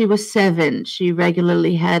time she was 7, she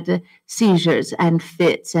regularly had seizures and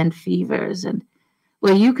fits and fevers. And,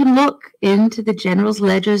 well, you can look into the general's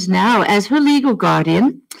ledgers now. As her legal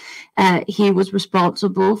guardian, he was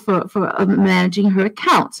responsible for managing her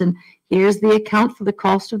accounts, and Here's the account for the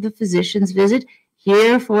cost of the physician's visit.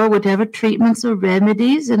 Here for whatever treatments or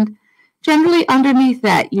remedies. And generally underneath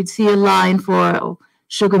that, you'd see a line for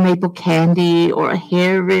sugar maple candy or a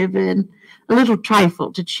hair ribbon, a little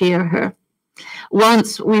trifle to cheer her.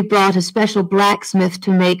 Once we brought a special blacksmith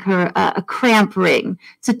to make her a cramp ring.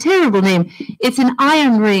 It's a terrible name. It's an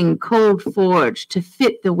iron ring, cold forged to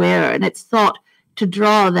fit the wearer, and it's thought to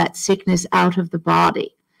draw that sickness out of the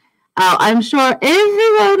body. I'm sure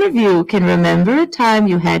every one of you can remember a time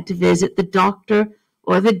you had to visit the doctor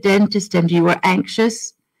or the dentist and you were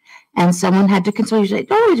anxious, and someone had to console you, say,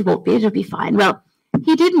 "Oh, it won't be, it'll be fine." Well,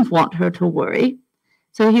 he didn't want her to worry,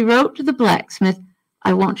 so he wrote to the blacksmith,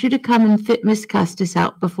 "I want you to come and fit Miss Custis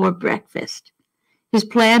out before breakfast." His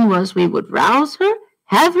plan was we would rouse her,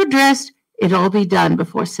 have her dressed, it'd all be done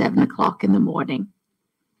before 7 o'clock in the morning.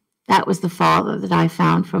 That was the father that I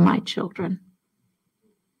found for my children.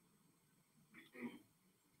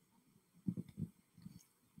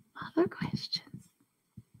 Other questions?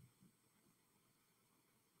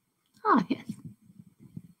 Oh, yes.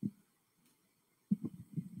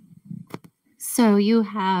 So you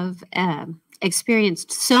have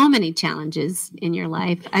experienced so many challenges in your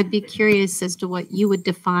life. I'd be curious as to what you would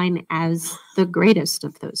define as the greatest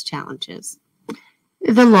of those challenges.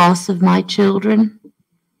 The loss of my children.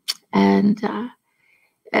 And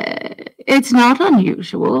it's not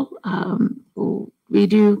unusual. We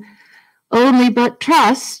do only but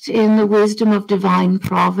trust in the wisdom of divine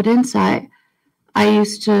providence. I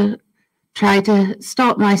used to try to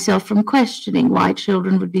stop myself from questioning why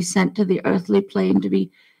children would be sent to the earthly plane to be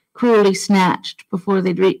cruelly snatched before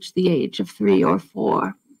they'd reached the age of 3 or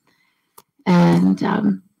 4. And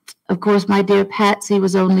of course, my dear Patsy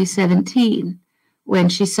was only 17 when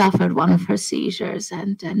she suffered one of her seizures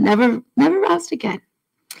and never roused again.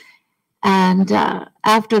 And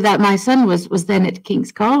after that, my son was then at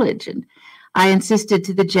King's College, and I insisted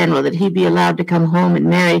to the general that he be allowed to come home and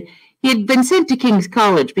marry. He had been sent to King's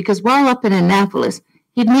College because while up in Annapolis,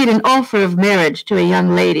 he'd made an offer of marriage to a young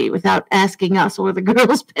lady without asking us or the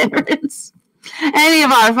girl's parents. Any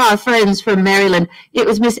of our friends from Maryland, it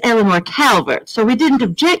was Miss Eleanor Calvert, so we didn't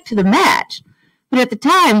object to the match. But at the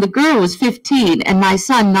time, the girl was 15 and my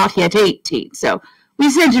son not yet 18, so we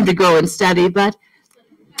sent him to go and study. But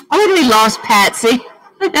when we lost Patsy,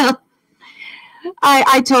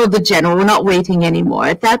 I told the general we're not waiting anymore.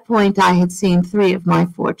 At that point, I had seen 3 of my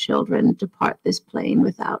 4 children depart this plane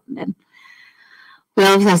without an.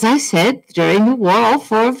 Well, as I said, during the war, all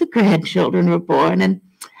 4 of the grandchildren were born, and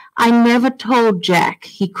I never told Jack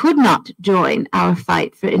he could not join our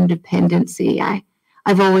fight for independency.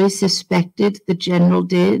 I've always suspected the general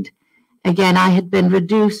did. Again, I had been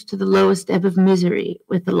reduced to the lowest ebb of misery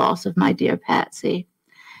with the loss of my dear Patsy.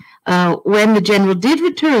 When the general did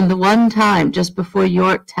return the one time just before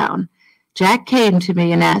Yorktown, Jack came to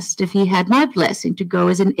me and asked if he had my blessing to go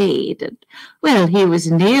as an aide. And, well, he was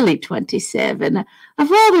nearly 27, a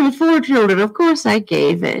father with 4 children. Of course, I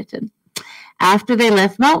gave it. And after they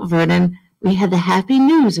left Mount Vernon, we had the happy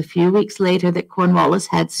news a few weeks later that Cornwallis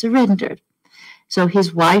had surrendered. So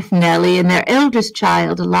his wife, Nellie, and their eldest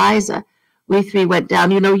child, Eliza, we 3 went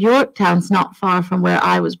down. You know, Yorktown's not far from where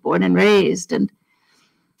I was born and raised. And,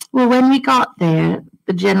 well, when we got there,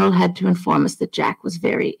 the general had to inform us that Jack was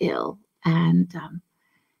very ill. And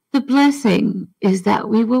the blessing is that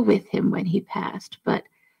we were with him when he passed. But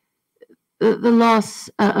the loss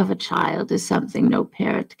of a child is something no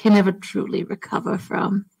parent can ever truly recover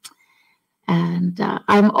from. And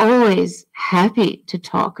I'm always happy to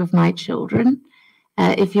talk of my children.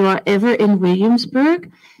 If you are ever in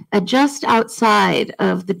Williamsburg, just outside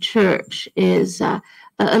of the church is a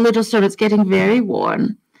little stone. It's getting very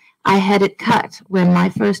worn. I had it cut when my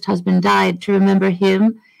first husband died to remember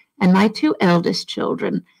him and my 2 eldest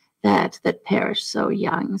children that perished so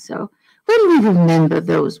young. So when we remember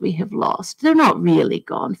those we have lost, they're not really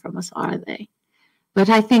gone from us, are they? But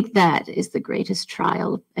I think that is the greatest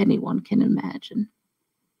trial anyone can imagine.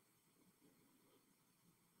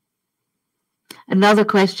 Another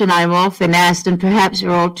question I'm often asked, and perhaps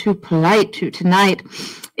you're all too polite to tonight,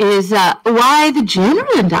 is why the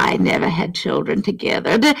general and I never had children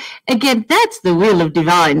together. Again, that's the will of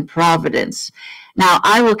divine providence. Now,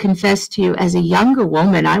 I will confess to you, as a younger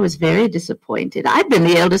woman, I was very disappointed. I'd been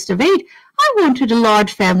the eldest of 8. I wanted a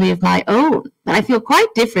large family of my own, but I feel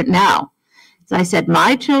quite different now. As I said,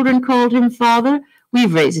 my children called him father.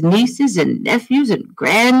 We've raised nieces and nephews and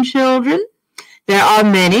grandchildren. There are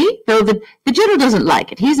many, though the general doesn't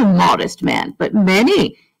like it. He's a modest man, but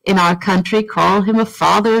many in our country call him a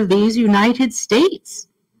father of these United States.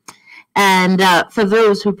 And for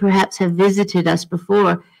those who perhaps have visited us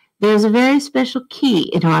before, There's a very special key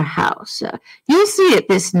in our house. You'll see it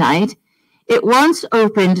this night. It once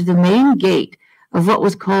opened the main gate of what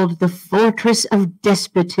was called the Fortress of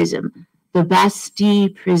Despotism, the Bastille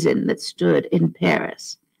prison that stood in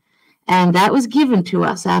Paris. And that was given to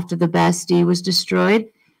us after the Bastille was destroyed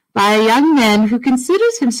by a young man who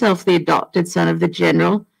considers himself the adopted son of the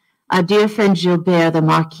general, our dear friend Gilbert, the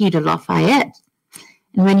Marquis de Lafayette.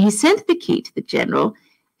 And when he sent the key to the general,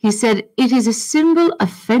 he said, "It is a symbol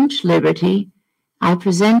of French liberty. I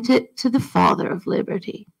present it to the father of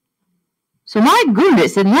liberty." So my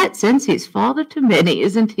goodness, in that sense, he's father to many,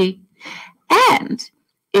 isn't he? And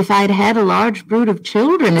if I'd had a large brood of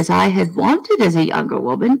children as I had wanted as a younger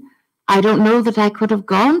woman, I don't know that I could have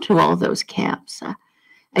gone to all those camps.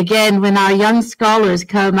 Again, when our young scholars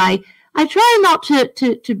come, I try not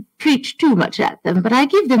to preach too much at them, but I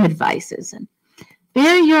give them advices and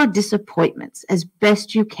bear your disappointments as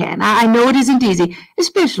best you can. I know it isn't easy,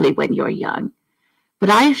 especially when you're young. But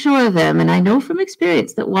I assure them, and I know from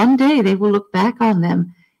experience, that one day they will look back on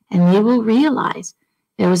them and they will realize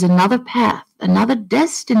there was another path, another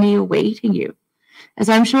destiny awaiting you. As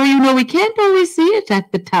I'm sure you know, we can't always see it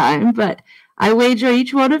at the time, but I wager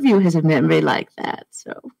each one of you has a memory like that.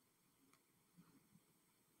 So,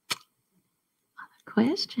 other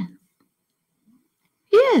question?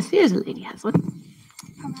 Yes, here's a lady has one.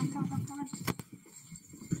 Come on.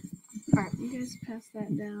 All right, you guys pass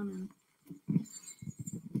that down.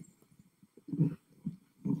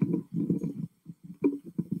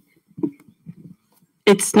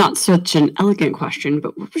 It's not such an elegant question,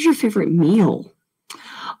 but what was your favorite meal?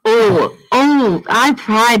 Oh, I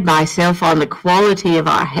pride myself on the quality of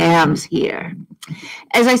our hams here.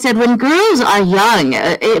 As I said, when girls are young,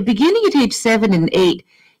 beginning at age 7 and 8,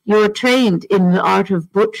 you're trained in the art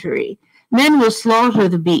of butchery. Men will slaughter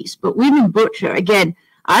the beast, but women butcher. Again,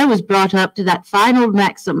 I was brought up to that final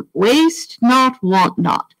maxim, waste not, want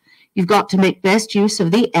not. You've got to make best use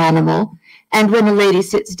of the animal. And when a lady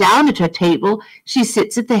sits down at her table, she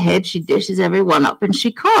sits at the head, she dishes everyone up, and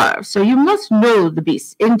she carves. So you must know the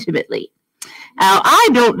beast intimately. Now, I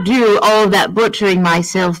don't do all of that butchering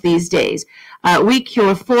myself these days. We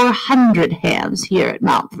cure 400 hams here at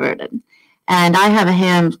Mount Vernon. And I have a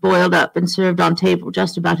ham boiled up and served on table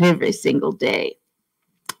just about every single day.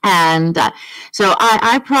 And so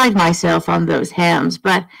I pride myself on those hams.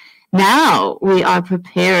 But now we are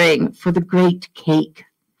preparing for the great cake.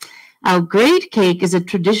 Our great cake is a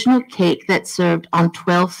traditional cake that's served on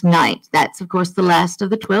 12th night. That's, of course, the last of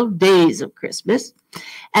the 12 days of Christmas.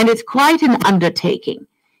 And it's quite an undertaking.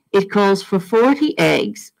 It calls for 40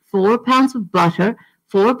 eggs, 4 pounds of butter,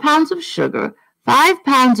 4 pounds of sugar, 5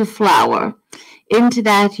 pounds of flour. Into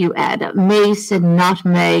that, you add mace and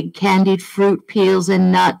nutmeg, candied fruit peels,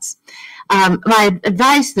 and nuts. My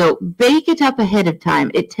advice, though, bake it up ahead of time.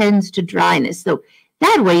 It tends to dryness. So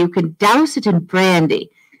that way you can douse it in brandy.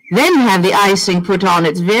 Then have the icing put on.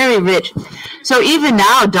 It's very rich. So even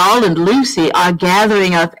now, Doll and Lucy are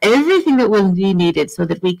gathering up everything that will be needed so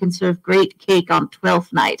that we can serve great cake on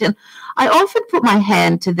 12th night. And I often put my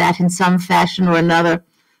hand to that in some fashion or another,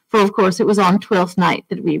 for of course it was on 12th night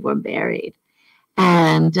that we were married.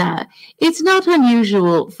 And it's not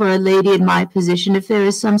unusual for a lady in my position, if there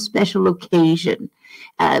is some special occasion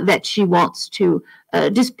that she wants to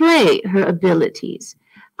display her abilities.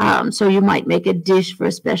 So you might make a dish for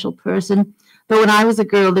a special person. But when I was a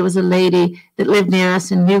girl, there was a lady that lived near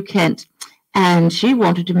us in New Kent, and she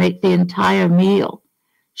wanted to make the entire meal.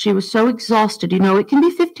 She was so exhausted. You know, it can be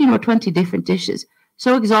 15 or 20 different dishes.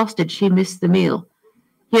 So exhausted, she missed the meal.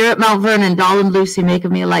 Here at Mount Vernon, Doll and Lucy make a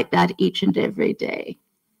meal like that each and every day.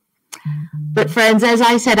 But friends, as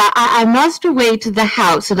I said, I must away to the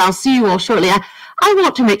house, and I'll see you all shortly. I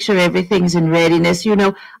want to make sure everything's in readiness. You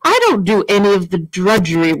know, I don't do any of the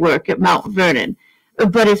drudgery work at Mount Vernon.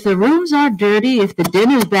 But if the rooms are dirty, if the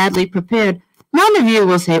dinner's badly prepared, none of you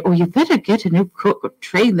will say, "Oh, you better get a new cook or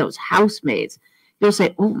train those housemaids." You'll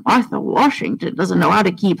say, "Oh, Martha Washington doesn't know how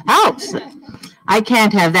to keep house." I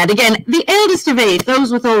can't have that. Again, the eldest of 8,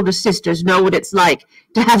 those with older sisters, know what it's like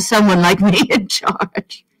to have someone like me in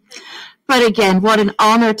charge. But again, what an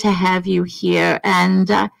honor to have you here, and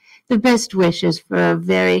the best wishes for a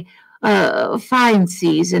very fine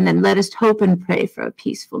season, and let us hope and pray for a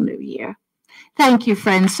peaceful new year. Thank you,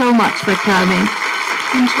 friends, so much for coming.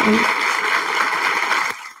 Enjoy.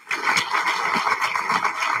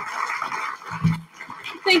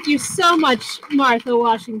 Thank you so much, Martha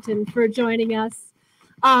Washington, for joining us.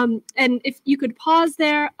 And if you could pause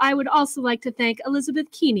there, I would also like to thank Elizabeth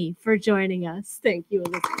Keeney for joining us. Thank you,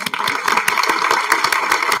 Elizabeth.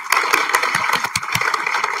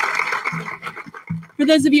 For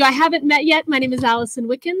those of you I haven't met yet, my name is Allison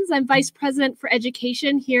Wickens. I'm Vice President for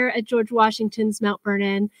Education here at George Washington's Mount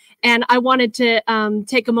Vernon. And I wanted to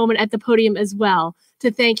take a moment at the podium as well to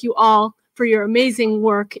thank you all for your amazing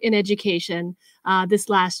work in education this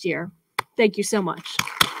last year. Thank you so much.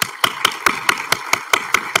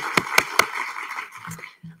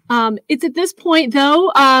 It's at this point,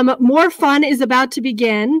 though, more fun is about to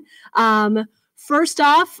begin. First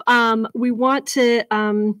off, we want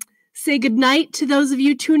to say goodnight to those of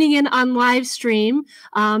you tuning in on live stream.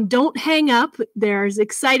 Don't hang up. There's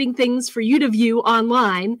exciting things for you to view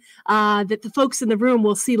online that the folks in the room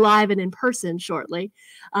will see live and in person shortly.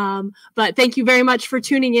 But thank you very much for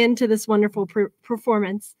tuning in to this wonderful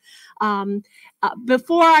performance.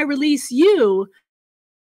 Before I release you,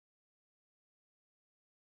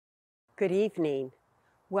 good evening.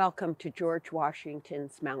 Welcome to George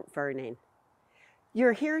Washington's Mount Vernon.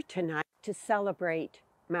 You're here tonight to celebrate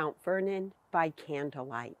Mount Vernon by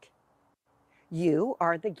candlelight. You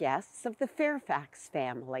are the guests of the Fairfax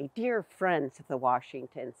family, dear friends of the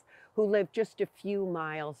Washingtons, who live just a few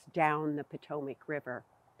miles down the Potomac River.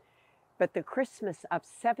 But the Christmas of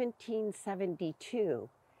 1772,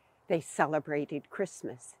 they celebrated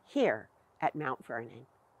Christmas here at Mount Vernon.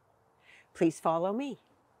 Please follow me.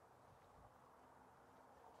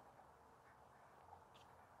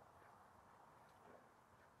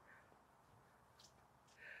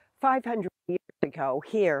 500 years ago,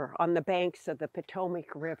 here on the banks of the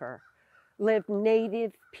Potomac River, lived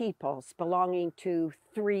native peoples belonging to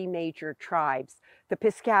three major tribes, the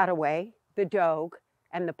Piscataway, the Dogue,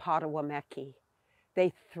 and the Potawatomi.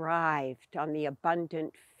 They thrived on the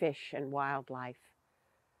abundant fish and wildlife.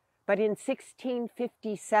 But in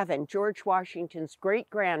 1657, George Washington's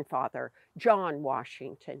great-grandfather, John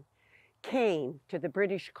Washington, came to the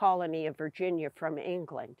British colony of Virginia from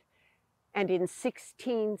England. And in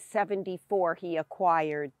 1674, he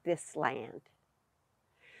acquired this land.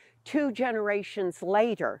 2 generations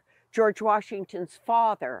later, George Washington's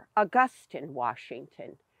father, Augustine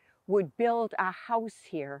Washington, would build a house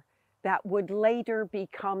here that would later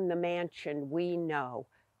become the mansion we know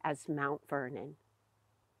as Mount Vernon.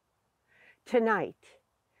 Tonight,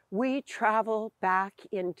 we travel back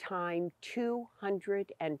in time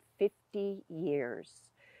 250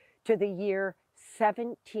 years to the year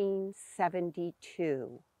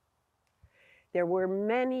 1772. There were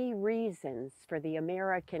many reasons for the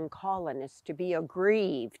American colonists to be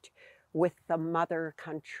aggrieved with the mother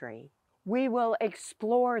country. We will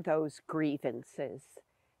explore those grievances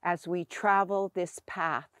as we travel this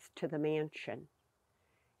path to the mansion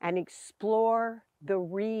and explore the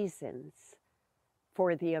reasons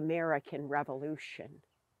for the American Revolution.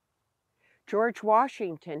 George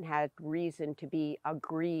Washington had reason to be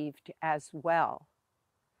aggrieved as well.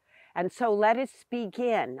 And so let us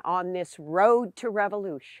begin on this road to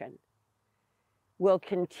revolution. We'll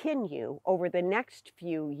continue over the next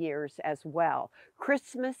few years as well,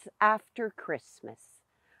 Christmas after Christmas,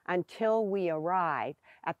 until we arrive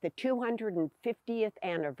at the 250th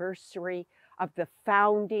anniversary of the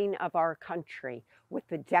founding of our country with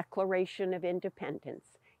the Declaration of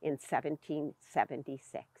Independence in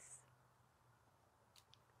 1776.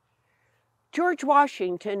 George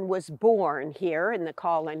Washington was born here in the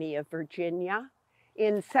colony of Virginia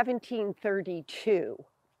in 1732.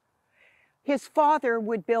 His father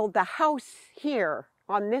would build the house here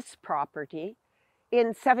on this property in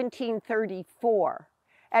 1734,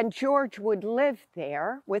 and George would live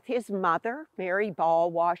there with his mother, Mary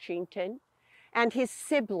Ball Washington, and his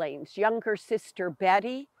siblings, younger sister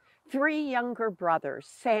Betty, 3 younger brothers,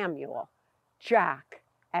 Samuel, Jack,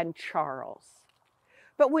 and Charles.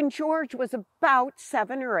 But when George was about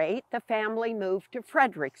 7 or 8, the family moved to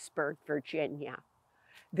Fredericksburg, Virginia.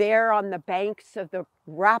 There on the banks of the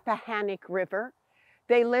Rappahannock River,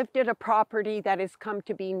 they lived at a property that has come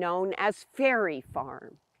to be known as Ferry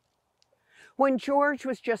Farm. When George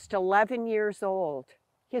was just 11 years old,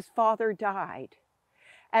 his father died.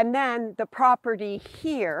 And then the property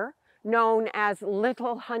here, known as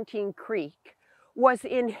Little Hunting Creek, was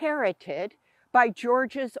inherited by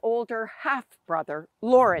George's older half-brother,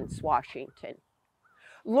 Lawrence Washington.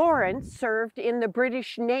 Lawrence served in the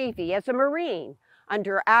British Navy as a Marine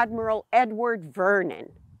under Admiral Edward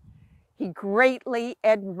Vernon. He greatly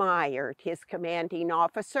admired his commanding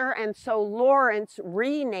officer, and so Lawrence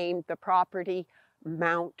renamed the property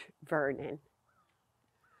Mount Vernon.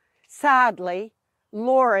 Sadly,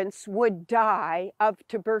 Lawrence would die of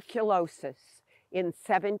tuberculosis in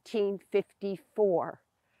 1754.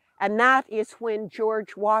 And that is when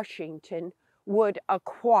George Washington would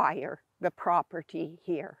acquire the property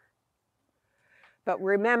here. But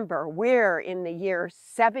remember, we're in the year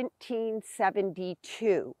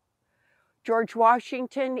 1772. George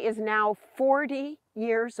Washington is now 40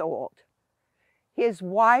 years old. His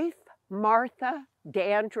wife, Martha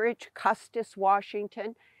Dandridge Custis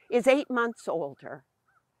Washington, is 8 months older.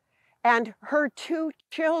 And her 2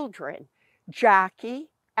 children, Jackie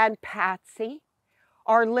and Patsy,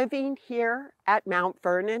 are living here at Mount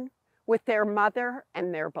Vernon with their mother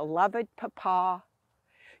and their beloved papa.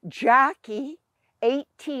 Jackie,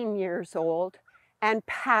 18 years old, and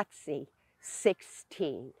Patsy,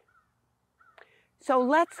 16. So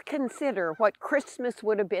let's consider what Christmas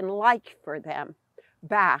would have been like for them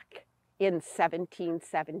back in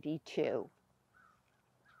 1772.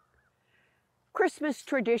 Christmas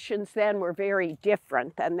traditions then were very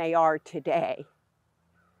different than they are today.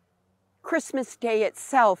 Christmas Day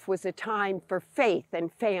itself was a time for faith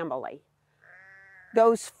and family.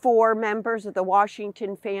 Those 4 members of the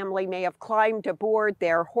Washington family may have climbed aboard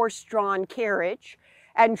their horse-drawn carriage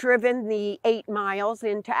and driven the 8 miles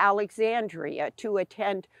into Alexandria to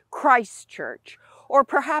attend Christ Church, or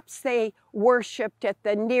perhaps they worshiped at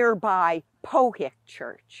the nearby Pohick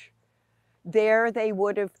Church. There they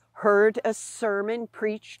would have heard a sermon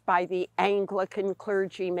preached by the Anglican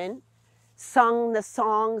clergyman, sung the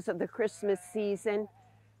songs of the Christmas season,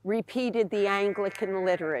 repeated the Anglican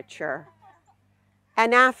literature.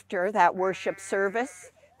 And after that worship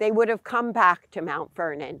service, they would have come back to Mount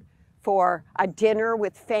Vernon for a dinner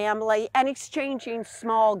with family and exchanging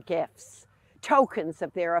small gifts, tokens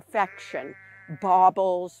of their affection,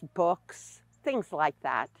 baubles, books, things like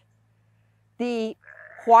that. The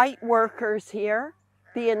white workers here,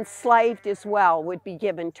 the enslaved as well, would be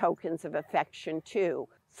given tokens of affection too.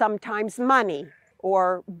 Sometimes money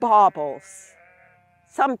or baubles,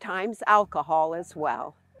 sometimes alcohol as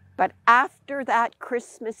well. But after that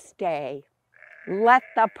Christmas Day, let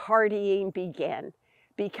the partying begin,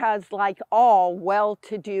 because like all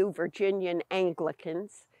well-to-do Virginian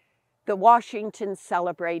Anglicans, the Washingtons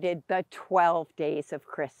celebrated the 12 days of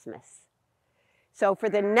Christmas. So for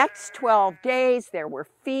the next 12 days, there were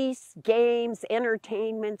feasts, games,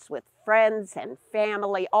 entertainments with friends and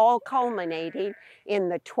family, all culminating in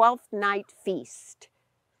the 12th night feast.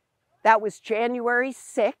 That was January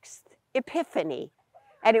 6th, Epiphany,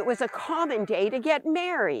 and it was a common day to get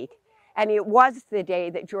married. And it was the day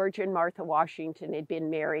that George and Martha Washington had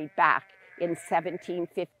been married back in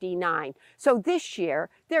 1759. So this year,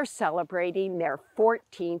 they're celebrating their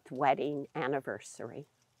 14th wedding anniversary.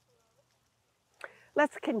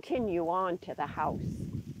 Let's continue on to the house.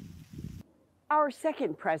 Our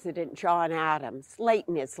second president, John Adams, late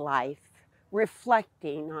in his life,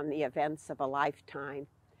 reflecting on the events of a lifetime,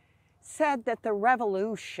 said that the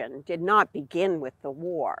revolution did not begin with the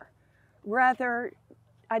war. Rather,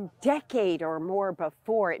 a decade or more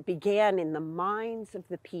before, it began in the minds of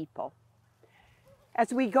the people.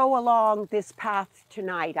 As we go along this path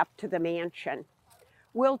tonight up to the mansion,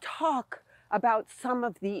 we'll talk about some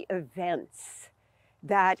of the events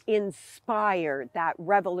that inspired that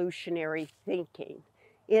revolutionary thinking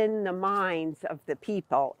in the minds of the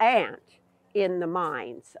people and in the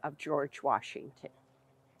minds of George Washington.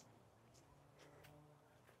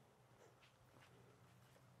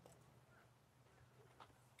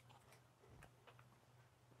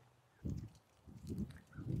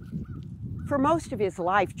 For most of his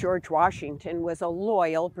life, George Washington was a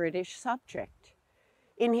loyal British subject.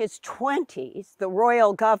 In his 20s, the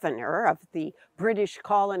royal governor of the British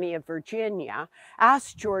colony of Virginia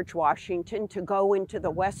asked George Washington to go into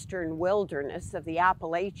the western wilderness of the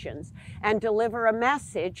Appalachians and deliver a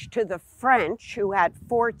message to the French who had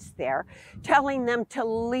forts there, telling them to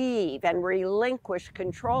leave and relinquish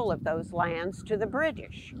control of those lands to the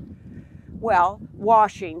British. Well,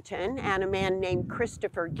 Washington and a man named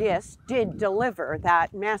Christopher Gist did deliver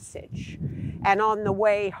that message. And on the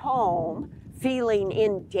way home, feeling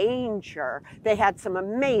in danger, they had some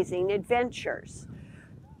amazing adventures.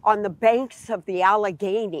 On the banks of the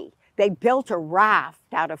Allegheny, they built a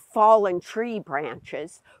raft out of fallen tree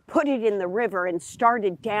branches, put it in the river, and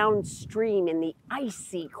started downstream in the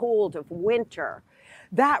icy cold of winter.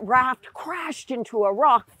 That raft crashed into a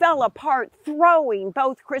rock, fell apart, throwing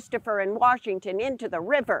both Christopher and Washington into the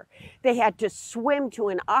river. They had to swim to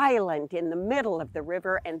an island in the middle of the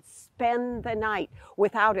river and spend the night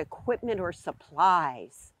without equipment or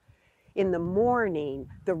supplies. In the morning,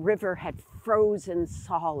 the river had frozen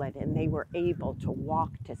solid and they were able to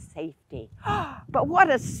walk to safety. But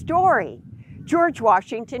what a story! George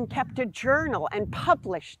Washington kept a journal and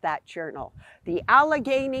published that journal, The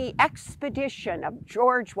Allegheny Expedition of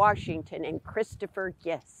George Washington and Christopher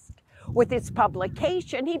Gist. With its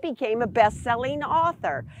publication, he became a best-selling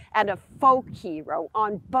author and a folk hero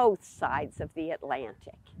on both sides of the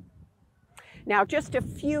Atlantic. Now, just a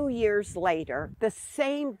few years later, the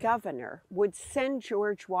same governor would send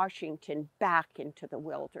George Washington back into the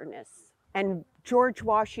wilderness. And George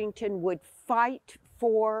Washington would fight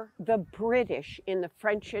for the British in the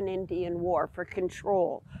French and Indian War for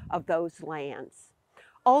control of those lands.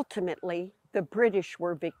 Ultimately, the British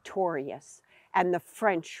were victorious and the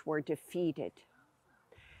French were defeated.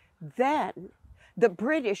 Then the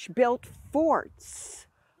British built forts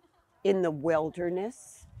in the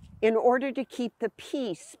wilderness in order to keep the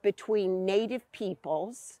peace between native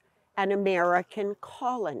peoples and American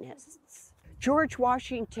colonists. George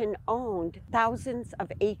Washington owned thousands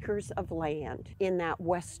of acres of land in that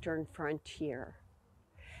western frontier.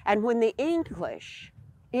 And when the English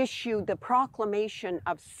issued the Proclamation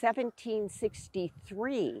of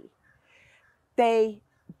 1763, they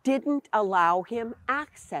didn't allow him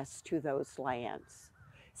access to those lands.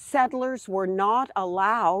 Settlers were not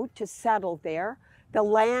allowed to settle there. The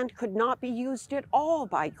land could not be used at all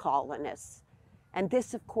by colonists. And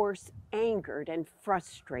this, of course, angered and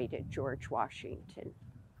frustrated George Washington.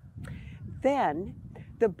 Then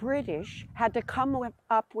the British had to come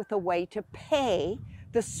up with a way to pay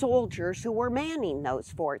the soldiers who were manning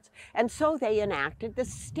those forts. And so they enacted the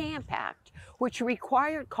Stamp Act, which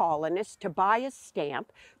required colonists to buy a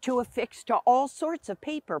stamp to affix to all sorts of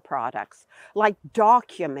paper products, like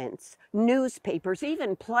documents, newspapers,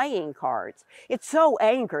 even playing cards. It so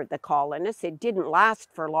angered the colonists, it didn't last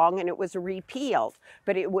for long and it was repealed.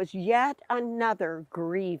 But it was yet another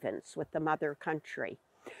grievance with the mother country.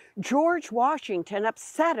 George Washington,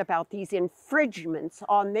 upset about these infringements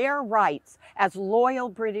on their rights as loyal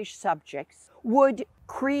British subjects, would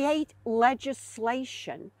create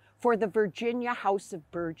legislation for the Virginia House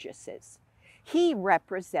of Burgesses. He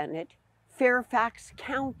represented Fairfax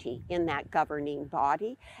County in that governing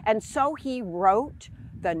body, and so he wrote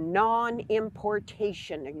the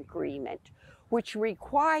Non-Importation Agreement, which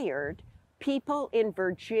required people in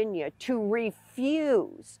Virginia to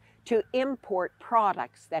refuse to import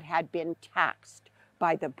products that had been taxed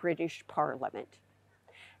by the British Parliament.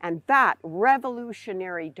 And that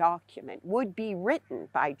revolutionary document would be written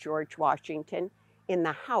by George Washington in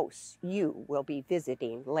the house you will be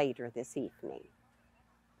visiting later this evening.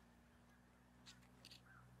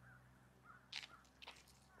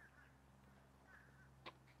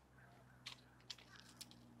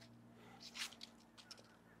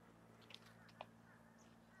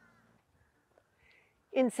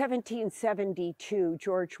 In 1772,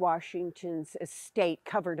 George Washington's estate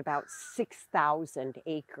covered about 6,000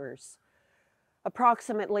 acres.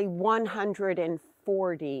 Approximately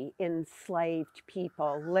 140 enslaved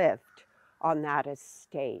people lived on that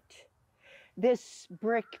estate. This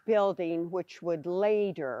brick building, which would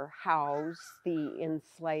later house the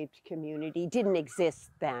enslaved community, didn't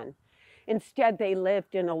exist then. Instead, they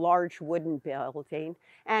lived in a large wooden building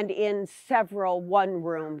and in several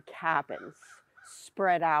one-room cabins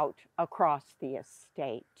spread out across the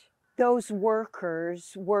estate. Those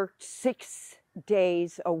workers worked 6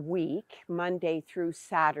 days a week, Monday through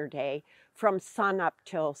Saturday, from sunup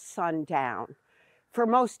till sundown. For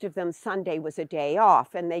most of them, Sunday was a day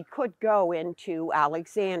off, and they could go into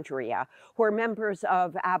Alexandria, where members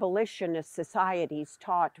of abolitionist societies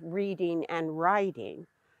taught reading and writing,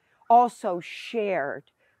 also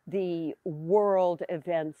shared the world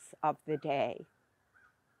events of the day.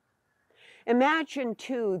 Imagine,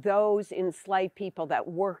 too, those enslaved people that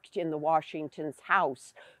worked in the Washington's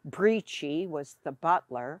house. Breechy was the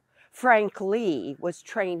butler. Frank Lee was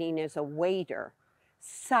training as a waiter.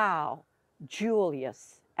 Sal,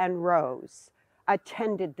 Julius, and Rose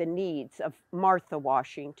attended the needs of Martha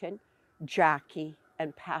Washington, Jackie,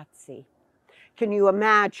 and Patsy. Can you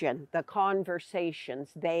imagine the conversations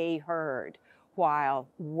they heard while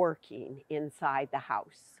working inside the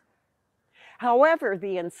house? However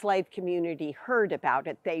the enslaved community heard about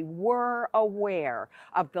it, they were aware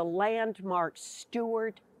of the landmark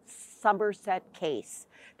Stuart-Somerset case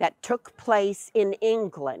that took place in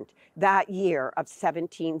England that year of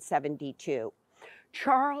 1772.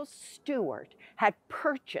 Charles Stuart had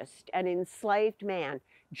purchased an enslaved man,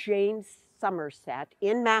 James Somerset,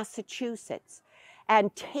 in Massachusetts,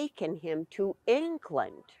 and taken him to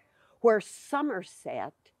England, where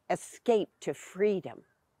Somerset escaped to freedom.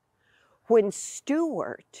 When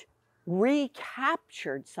Stuart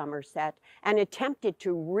recaptured Somerset and attempted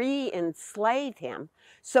to re-enslave him,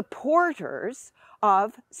 supporters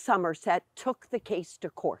of Somerset took the case to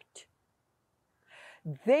court.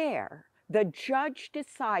 There, the judge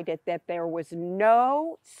decided that there was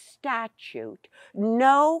no statute,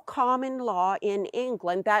 no common law in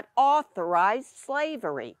England that authorized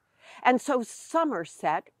slavery. And so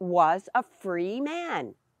Somerset was a free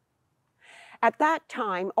man. At that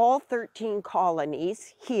time, all 13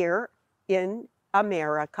 colonies here in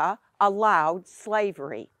America allowed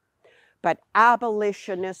slavery. But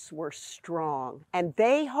abolitionists were strong, and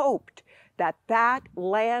they hoped that that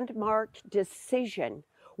landmark decision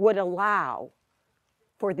would allow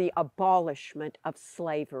for the abolishment of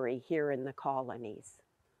slavery here in the colonies.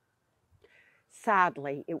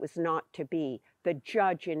 Sadly, it was not to be. The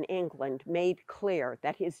judge in England made clear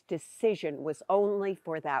that his decision was only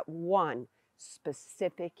for that one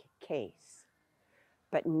specific case.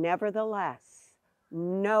 But nevertheless,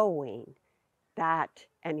 knowing that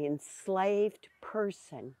an enslaved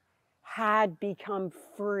person had become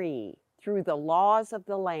free through the laws of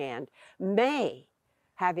the land may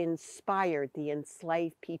have inspired the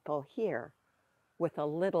enslaved people here with a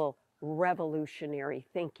little revolutionary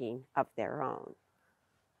thinking of their own.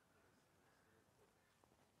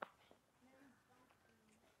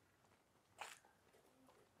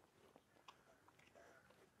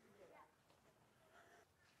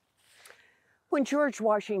 When George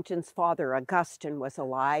Washington's father, Augustine, was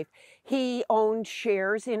alive, he owned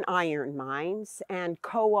shares in iron mines and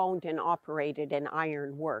co-owned and operated an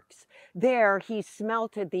iron works. There, he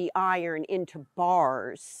smelted the iron into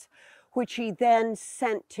bars, which he then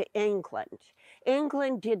sent to England.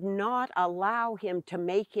 England did not allow him to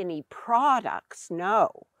make any products,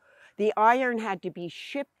 no. The iron had to be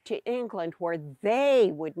shipped to England where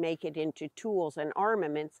they would make it into tools and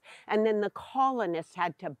armaments, and then the colonists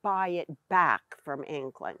had to buy it back from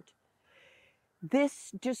England.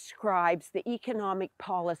 This describes the economic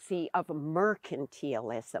policy of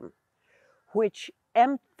mercantilism, which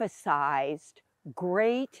emphasized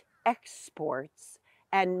great exports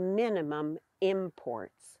and minimum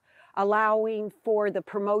imports, allowing for the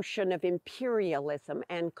promotion of imperialism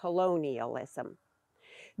and colonialism.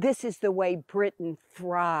 This is the way Britain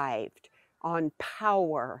thrived on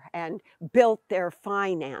power and built their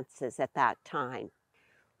finances at that time.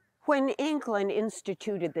 When England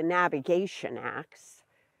instituted the Navigation Acts,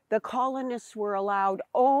 the colonists were allowed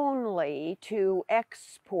only to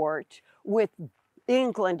export with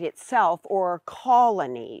England itself or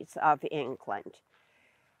colonies of England.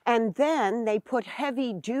 And then they put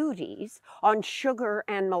heavy duties on sugar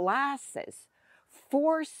and molasses,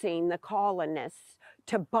 forcing the colonists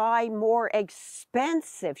to buy more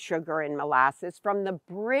expensive sugar and molasses from the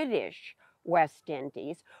British West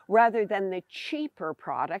Indies rather than the cheaper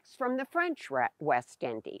products from the French West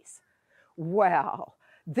Indies. Well,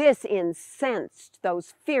 this incensed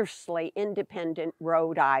those fiercely independent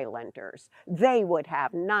Rhode Islanders. They would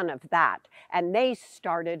have none of that, and they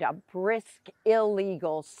started a brisk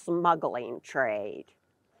illegal smuggling trade.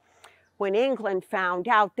 When England found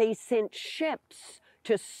out, they sent ships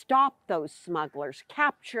to stop those smugglers,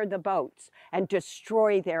 capture the boats, and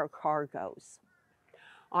destroy their cargoes.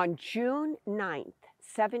 On June 9th,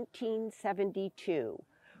 1772,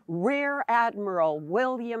 Rear Admiral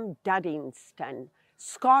William Duddingston,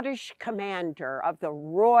 Scottish commander of the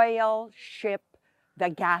royal ship the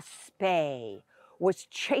Gaspé, was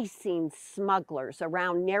chasing smugglers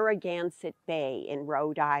around Narragansett Bay in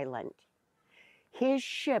Rhode Island. His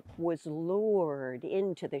ship was lured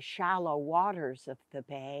into the shallow waters of the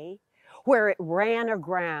bay, where it ran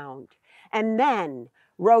aground, and then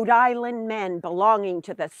Rhode Island men belonging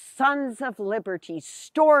to the Sons of Liberty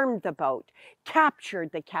stormed the boat,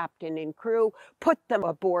 captured the captain and crew, put them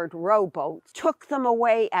aboard rowboats, took them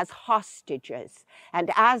away as hostages,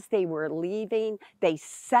 and as they were leaving, they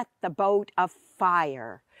set the boat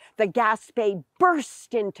afire. The Gaspé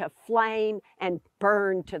burst into flame and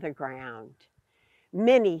burned to the ground.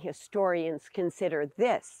 Many historians consider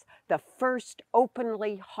this the first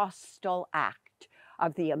openly hostile act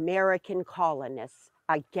of the American colonists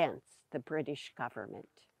against the British government.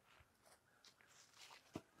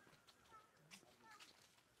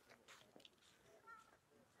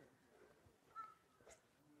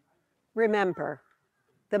 Remember,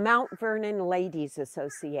 the Mount Vernon Ladies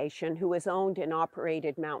Association, who has owned and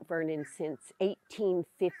operated Mount Vernon since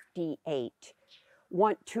 1858,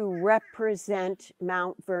 want to represent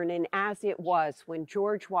Mount Vernon as it was when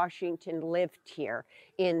George Washington lived here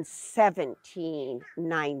in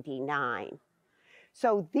 1799.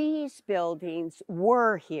 So these buildings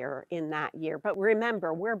were here in that year, but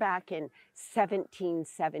remember, we're back in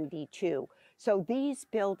 1772. So these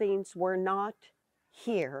buildings were not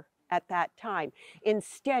here at that time.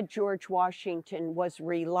 Instead, George Washington was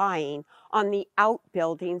relying on the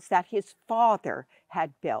outbuildings that his father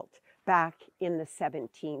had built. back in the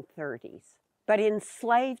 1730s. But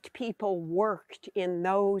enslaved people worked in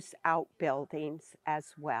those outbuildings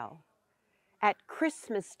as well. At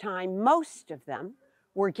Christmas time, most of them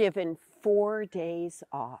were given 4 days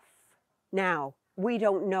off. Now, we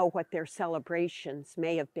don't know what their celebrations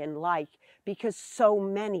may have been like because so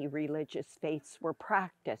many religious faiths were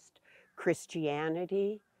practiced.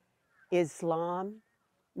 Christianity, Islam,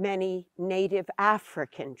 many native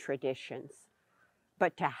African traditions.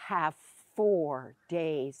 But to have 4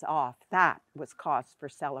 days off, that was cause for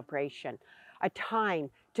celebration. A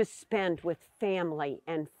time to spend with family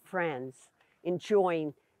and friends,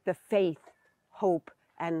 enjoying the faith, hope,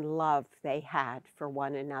 and love they had for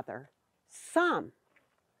one another. Some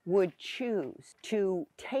would choose to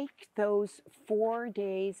take those 4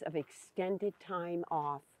 days of extended time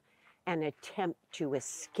off and attempt to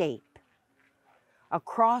escape.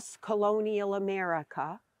 Across colonial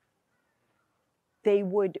America, they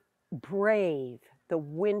would brave the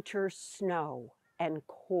winter snow and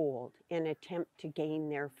cold in attempt to gain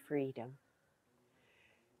their freedom.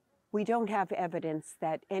 We don't have evidence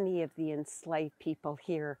that any of the enslaved people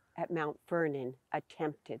here at Mount Vernon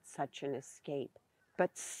attempted such an escape,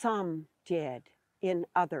 but some did in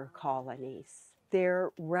other colonies.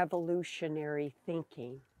 Their revolutionary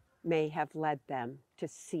thinking may have led them to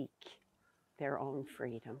seek their own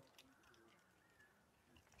freedom.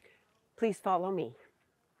 Please follow me.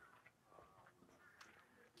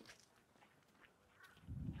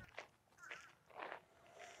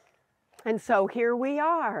 And so here we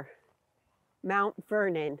are, Mount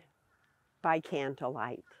Vernon by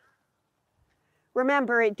candlelight.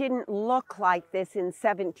 Remember, it didn't look like this in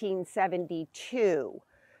 1772.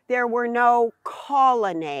 There were no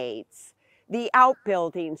colonnades. The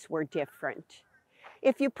outbuildings were different.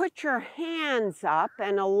 If you put your hands up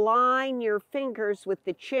and align your fingers with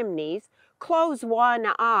the chimneys, close one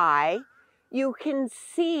eye, you can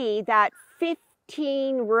see that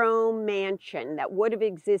 15-room mansion that would have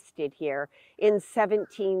existed here in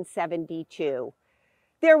 1772.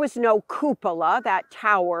 There was no cupola, that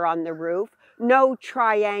tower on the roof, no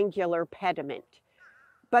triangular pediment.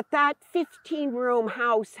 But that 15-room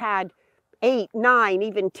house had 8, 9,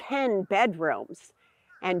 even 10 bedrooms.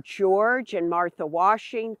 And George and Martha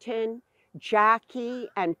Washington, Jackie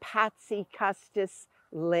and Patsy Custis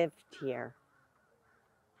lived here.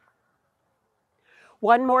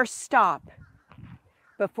 One more stop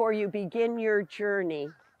before you begin your journey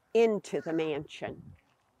into the mansion.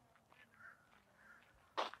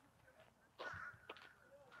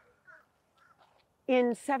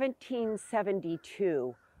 In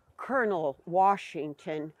 1772, Colonel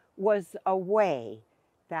Washington was away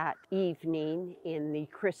that evening in the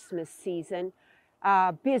Christmas season,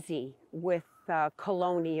 busy with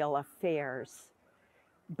colonial affairs.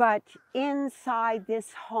 But inside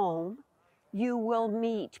this home, you will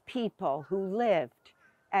meet people who lived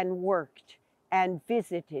and worked and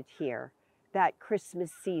visited here that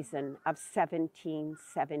Christmas season of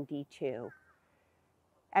 1772.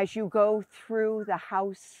 As you go through the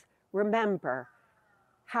house, remember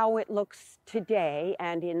how it looks today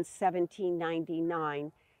and in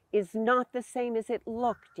 1799 is not the same as it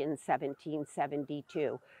looked in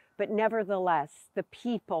 1772. But nevertheless, the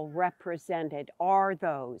people represented are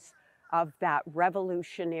those of that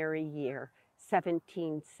revolutionary year,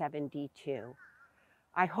 1772.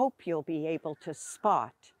 I hope you'll be able to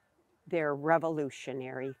spot their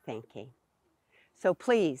revolutionary thinking. So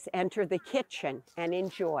please enter the kitchen and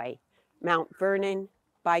enjoy Mount Vernon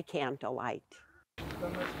by candlelight.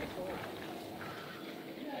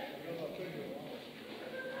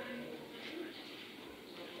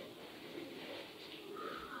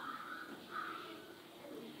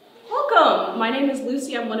 Welcome! My name is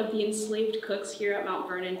Lucy. I'm one of the enslaved cooks here at Mount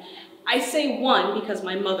Vernon. I say one because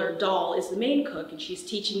my mother, Doll, is the main cook and she's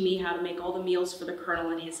teaching me how to make all the meals for the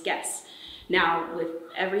Colonel and his guests. Now, with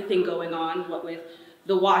everything going on, what with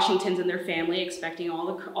the Washingtons and their family expecting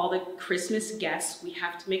all the Christmas guests, we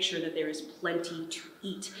have to make sure that there is plenty to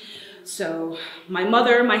eat. So my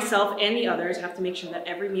mother, myself, and the others have to make sure that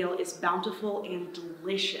every meal is bountiful and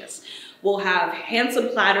delicious. We'll have handsome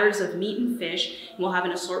platters of meat and fish, and we'll have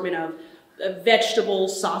an assortment of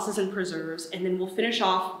vegetables, sauces, and preserves, and then we'll finish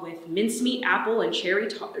off with mincemeat, apple, and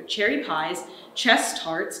cherry pies, chess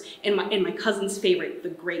tarts, and my cousin's favorite, the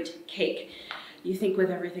great cake. You think with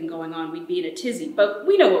everything going on, we'd be in a tizzy, but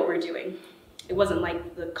we know what we're doing. It wasn't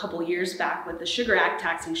like the couple years back with the Sugar Act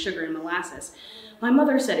taxing sugar and molasses. My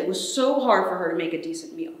mother said it was so hard for her to make a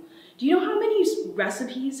decent meal. Do you know how many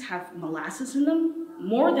recipes have molasses in them?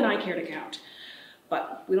 More than I care to count.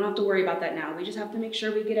 But we don't have to worry about that now. We just have to make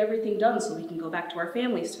sure we get everything done so we can go back to our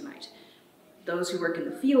families tonight. Those who work in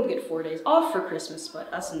the field get 4 days off for Christmas,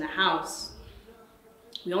 but us in the house,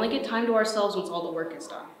 we only get time to ourselves once all the work is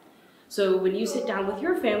done. So when you sit down with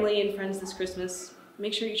your family and friends this Christmas,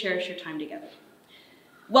 make sure you cherish your time together.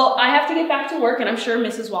 Well, I have to get back to work, and I'm sure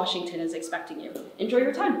Mrs. Washington is expecting you. Enjoy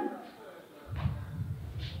your time.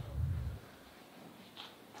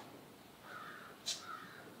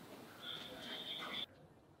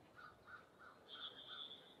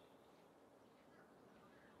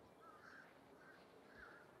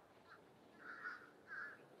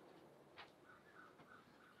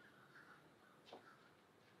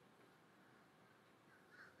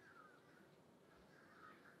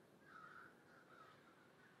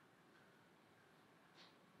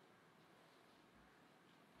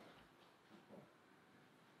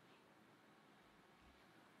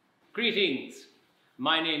 Greetings.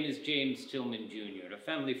 My name is James Tillman Jr., a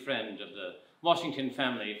family friend of the Washington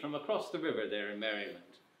family from across the river there in Maryland.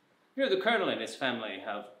 Here, the Colonel and his family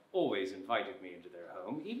have always invited me into their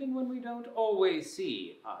home, even when we don't always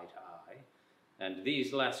see eye to eye. And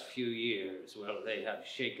these last few years, well, they have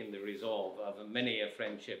shaken the resolve of many a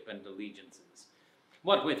friendship and allegiances,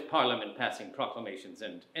 what with Parliament passing proclamations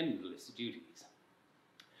and endless duties.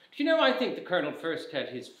 Do you know, I think the Colonel first had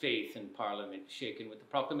his faith in Parliament shaken with the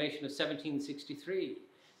proclamation of 1763.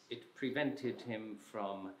 It prevented him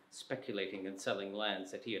from speculating and selling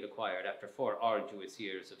lands that he had acquired after 4 arduous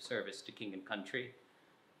years of service to king and country.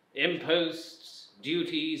 Imposts,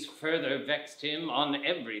 duties further vexed him on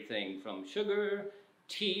everything from sugar,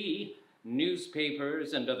 tea,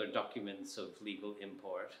 newspapers, and other documents of legal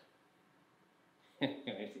import.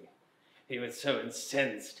 He was so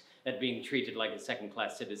incensed at being treated like a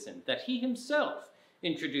second-class citizen that he himself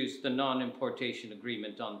introduced the non-importation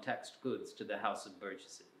agreement on taxed goods to the House of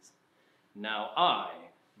Burgesses. Now I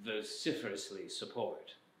vociferously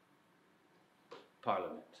support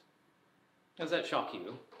Parliament. Does that shock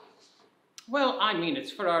you? Well, I mean,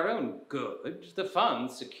 it's for our own good. The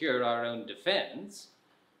funds secure our own defense.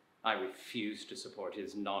 I refuse to support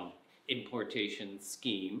his non-importation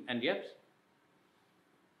scheme, and yet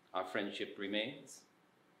our friendship remains.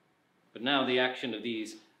 But now the action of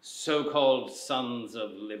these so-called Sons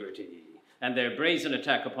of Liberty and their brazen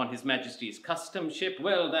attack upon His Majesty's customs ship,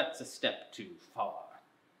 well, that's a step too far.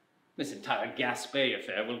 This entire Gaspé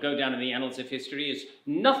affair will go down in the annals of history as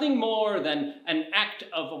nothing more than an act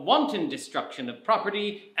of wanton destruction of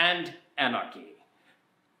property and anarchy.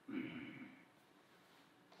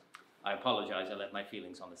 I apologize, I let my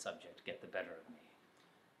feelings on the subject get the better of me.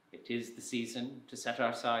 It is the season to set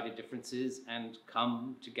aside differences and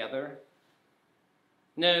come together.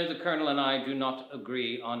 No, the Colonel and I do not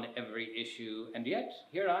agree on every issue, and yet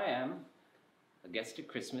here I am, a guest at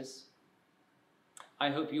Christmas. I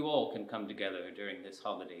hope you all can come together during this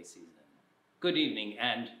holiday season. Good evening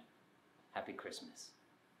and Happy Christmas.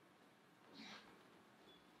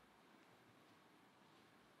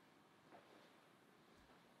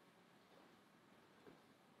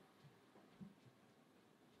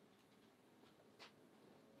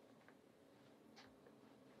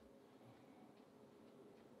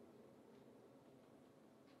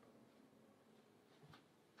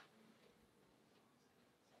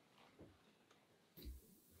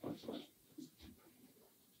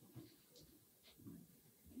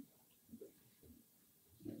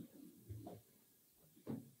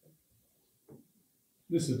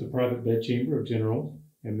 This is the private bedchamber of General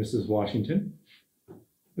and Mrs. Washington.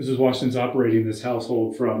 Mrs. Washington's operating this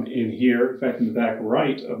household from in here. In fact, in the back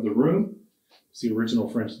right of the room, it's the original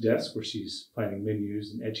French desk where she's planning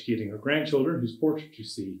menus and educating her grandchildren, whose portrait you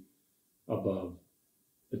see above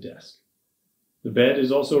the desk. The bed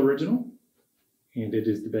is also original, and it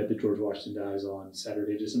is the bed that George Washington dies on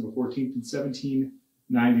Saturday, December 14th in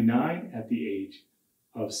 1799 at the age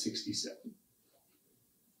of 67.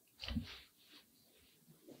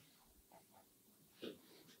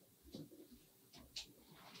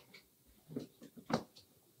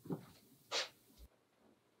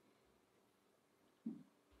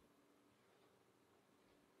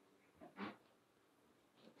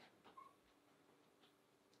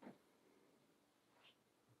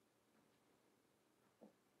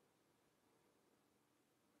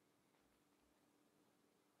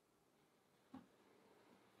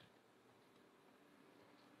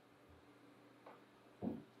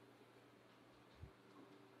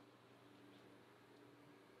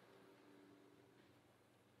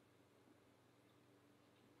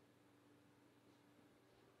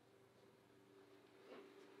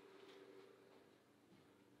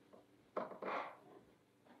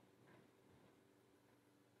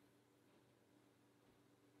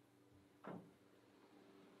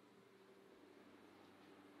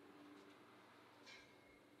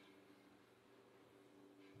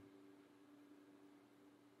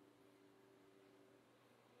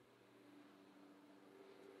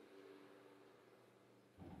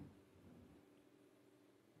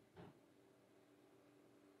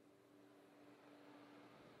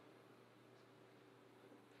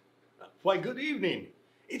 Why, good evening.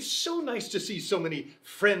 It's so nice to see so many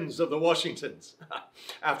friends of the Washingtons.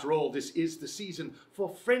 After all, this is the season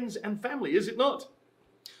for friends and family, is it not?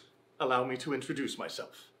 Allow me to introduce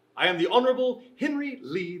myself. I am the Honorable Henry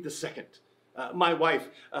Lee II. My wife,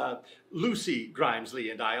 Lucy Grimes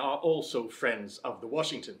Lee, and I are also friends of the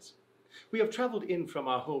Washingtons. We have traveled in from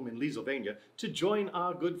our home in Leesylvania to join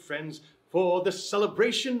our good friends for the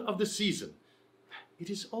celebration of the season.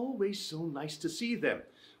 It is always so nice to see them.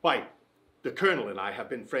 Why, the Colonel and I have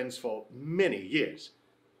been friends for many years.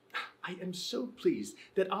 I am so pleased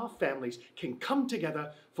that our families can come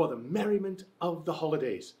together for the merriment of the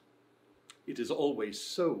holidays. It is always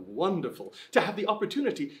so wonderful to have the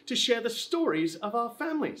opportunity to share the stories of our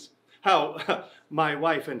families. How my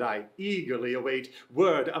wife and I eagerly await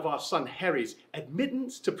word of our son Harry's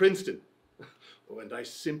admittance to Princeton. Oh, and I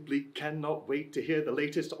simply cannot wait to hear the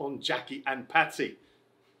latest on Jackie and Patsy.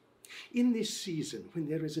 In this season, when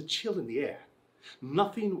there is a chill in the air,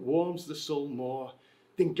 nothing warms the soul more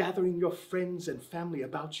than gathering your friends and family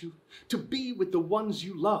about you, to be with the ones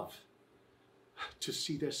you love, to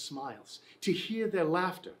see their smiles, to hear their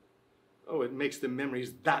laughter. Oh, it makes the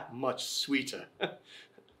memories that much sweeter.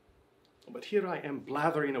 But here I am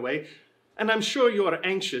blathering away, and I'm sure you are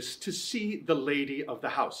anxious to see the lady of the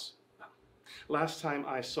house. Last time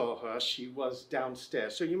I saw her, she was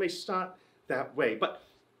downstairs, so you may start that way. But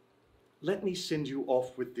let me send you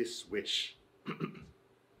off with this wish.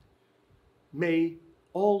 May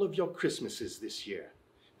all of your Christmases this year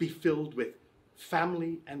be filled with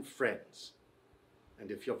family and friends.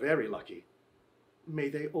 And if you're very lucky, may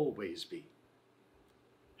they always be.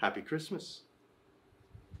 Happy Christmas.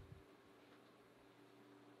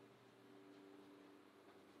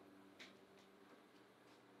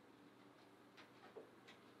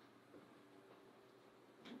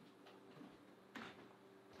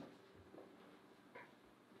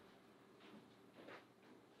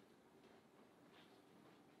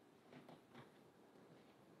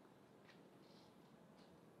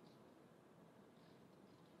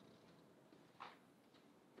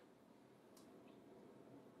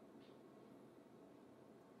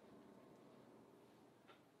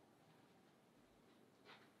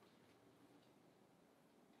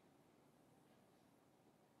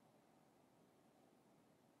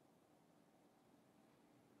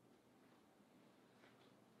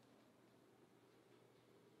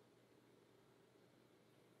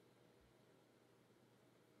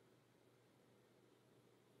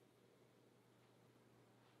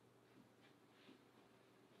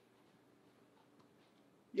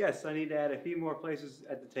 Yes, I need to add a few more places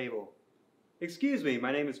at the table. Excuse me,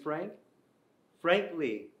 my name is Frank. Frank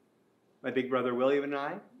Lee. My big brother William and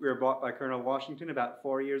I, we were bought by Colonel Washington about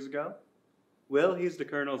 4 years ago. Will, he's the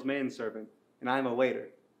Colonel's manservant, and I'm a waiter.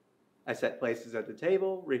 I set places at the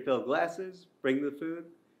table, refill glasses, bring the food,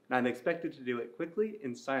 and I'm expected to do it quickly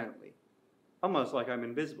and silently, almost like I'm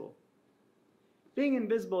invisible. Being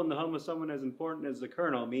invisible in the home of someone as important as the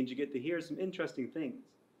Colonel means you get to hear some interesting things.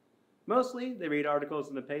 Mostly, they read articles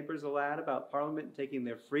in the papers aloud about Parliament taking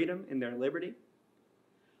their freedom and their liberty.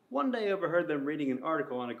 One day I overheard them reading an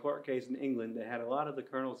article on a court case in England that had a lot of the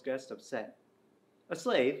Colonel's guests upset. A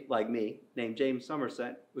slave, like me, named James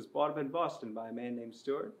Somerset, was bought up in Boston by a man named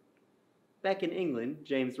Stuart. Back in England,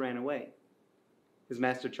 James ran away. His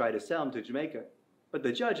master tried to sell him to Jamaica, but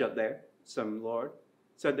the judge up there, some lord,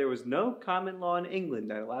 said there was no common law in England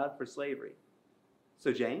that allowed for slavery.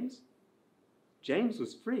 So James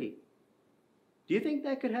was free. Do you think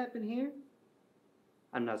that could happen here?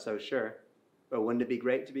 I'm not so sure, but wouldn't it be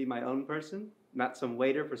great to be my own person, not some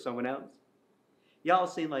waiter for someone else? Y'all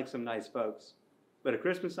seem like some nice folks, but a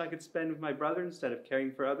Christmas I could spend with my brother instead of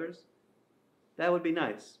caring for others, that would be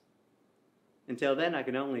nice. Until then, I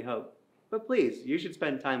can only hope. But please, you should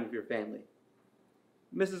spend time with your family.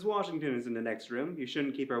 Mrs. Washington is in the next room. You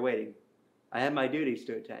shouldn't keep her waiting. I have my duties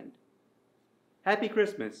to attend. Happy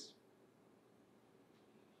Christmas.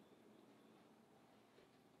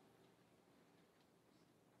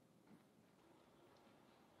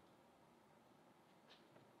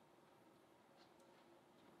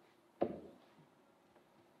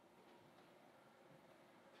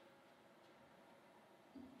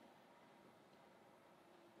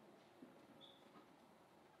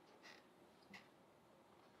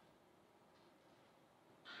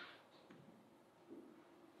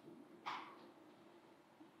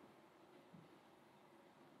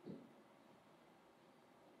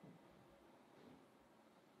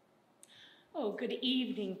 Oh, good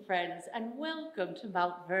evening, friends, and welcome to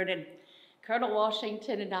Mount Vernon. Colonel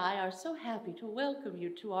Washington and I are so happy to welcome you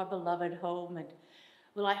to our beloved home, and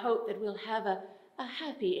well, I hope that we'll have a a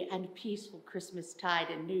happy and peaceful Christmas tide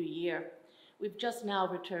and New Year. We've just now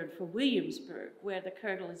returned from Williamsburg, where the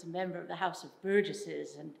Colonel is a member of the House of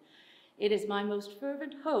Burgesses, and it is my most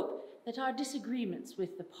fervent hope that our disagreements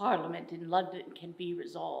with the Parliament in London can be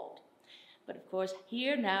resolved. But of course,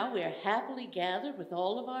 here now we are happily gathered with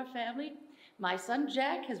all of our family. My son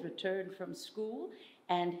Jack has returned from school,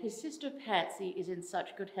 and his sister Patsy is in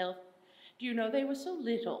such good health. Do you know they were so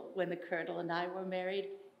little when the Colonel and I were married?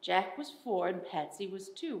 Jack was 4 and Patsy was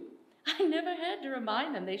 2. I never had to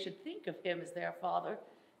remind them they should think of him as their father.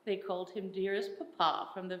 They called him dearest Papa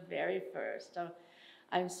from the very first.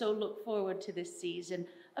 I so look forward to this season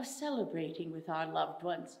of celebrating with our loved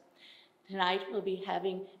ones. Tonight we'll be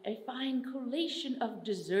having a fine collation of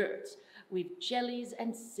desserts with jellies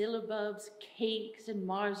and syllabubs, cakes and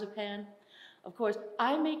marzipan. Of course,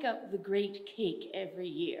 I make up the great cake every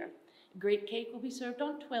year. Great cake will be served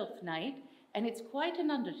on 12th night, and it's quite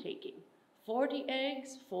an undertaking. 40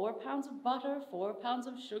 eggs, 4 pounds of butter, 4 pounds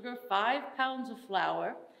of sugar, 5 pounds of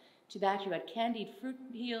flour. To that you add candied fruit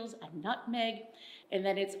peels and nutmeg, and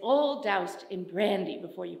then it's all doused in brandy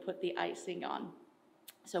before you put the icing on.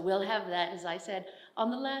 So we'll have that, as I said,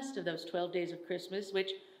 on the last of those 12 days of Christmas,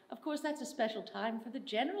 which, of course, that's a special time for the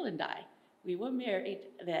General and I. We were married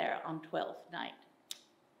there on 12th night.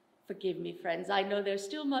 Forgive me, friends, I know there's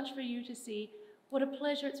still much for you to see. What a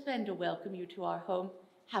pleasure it's been to welcome you to our home.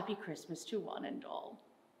 Happy Christmas to one and all.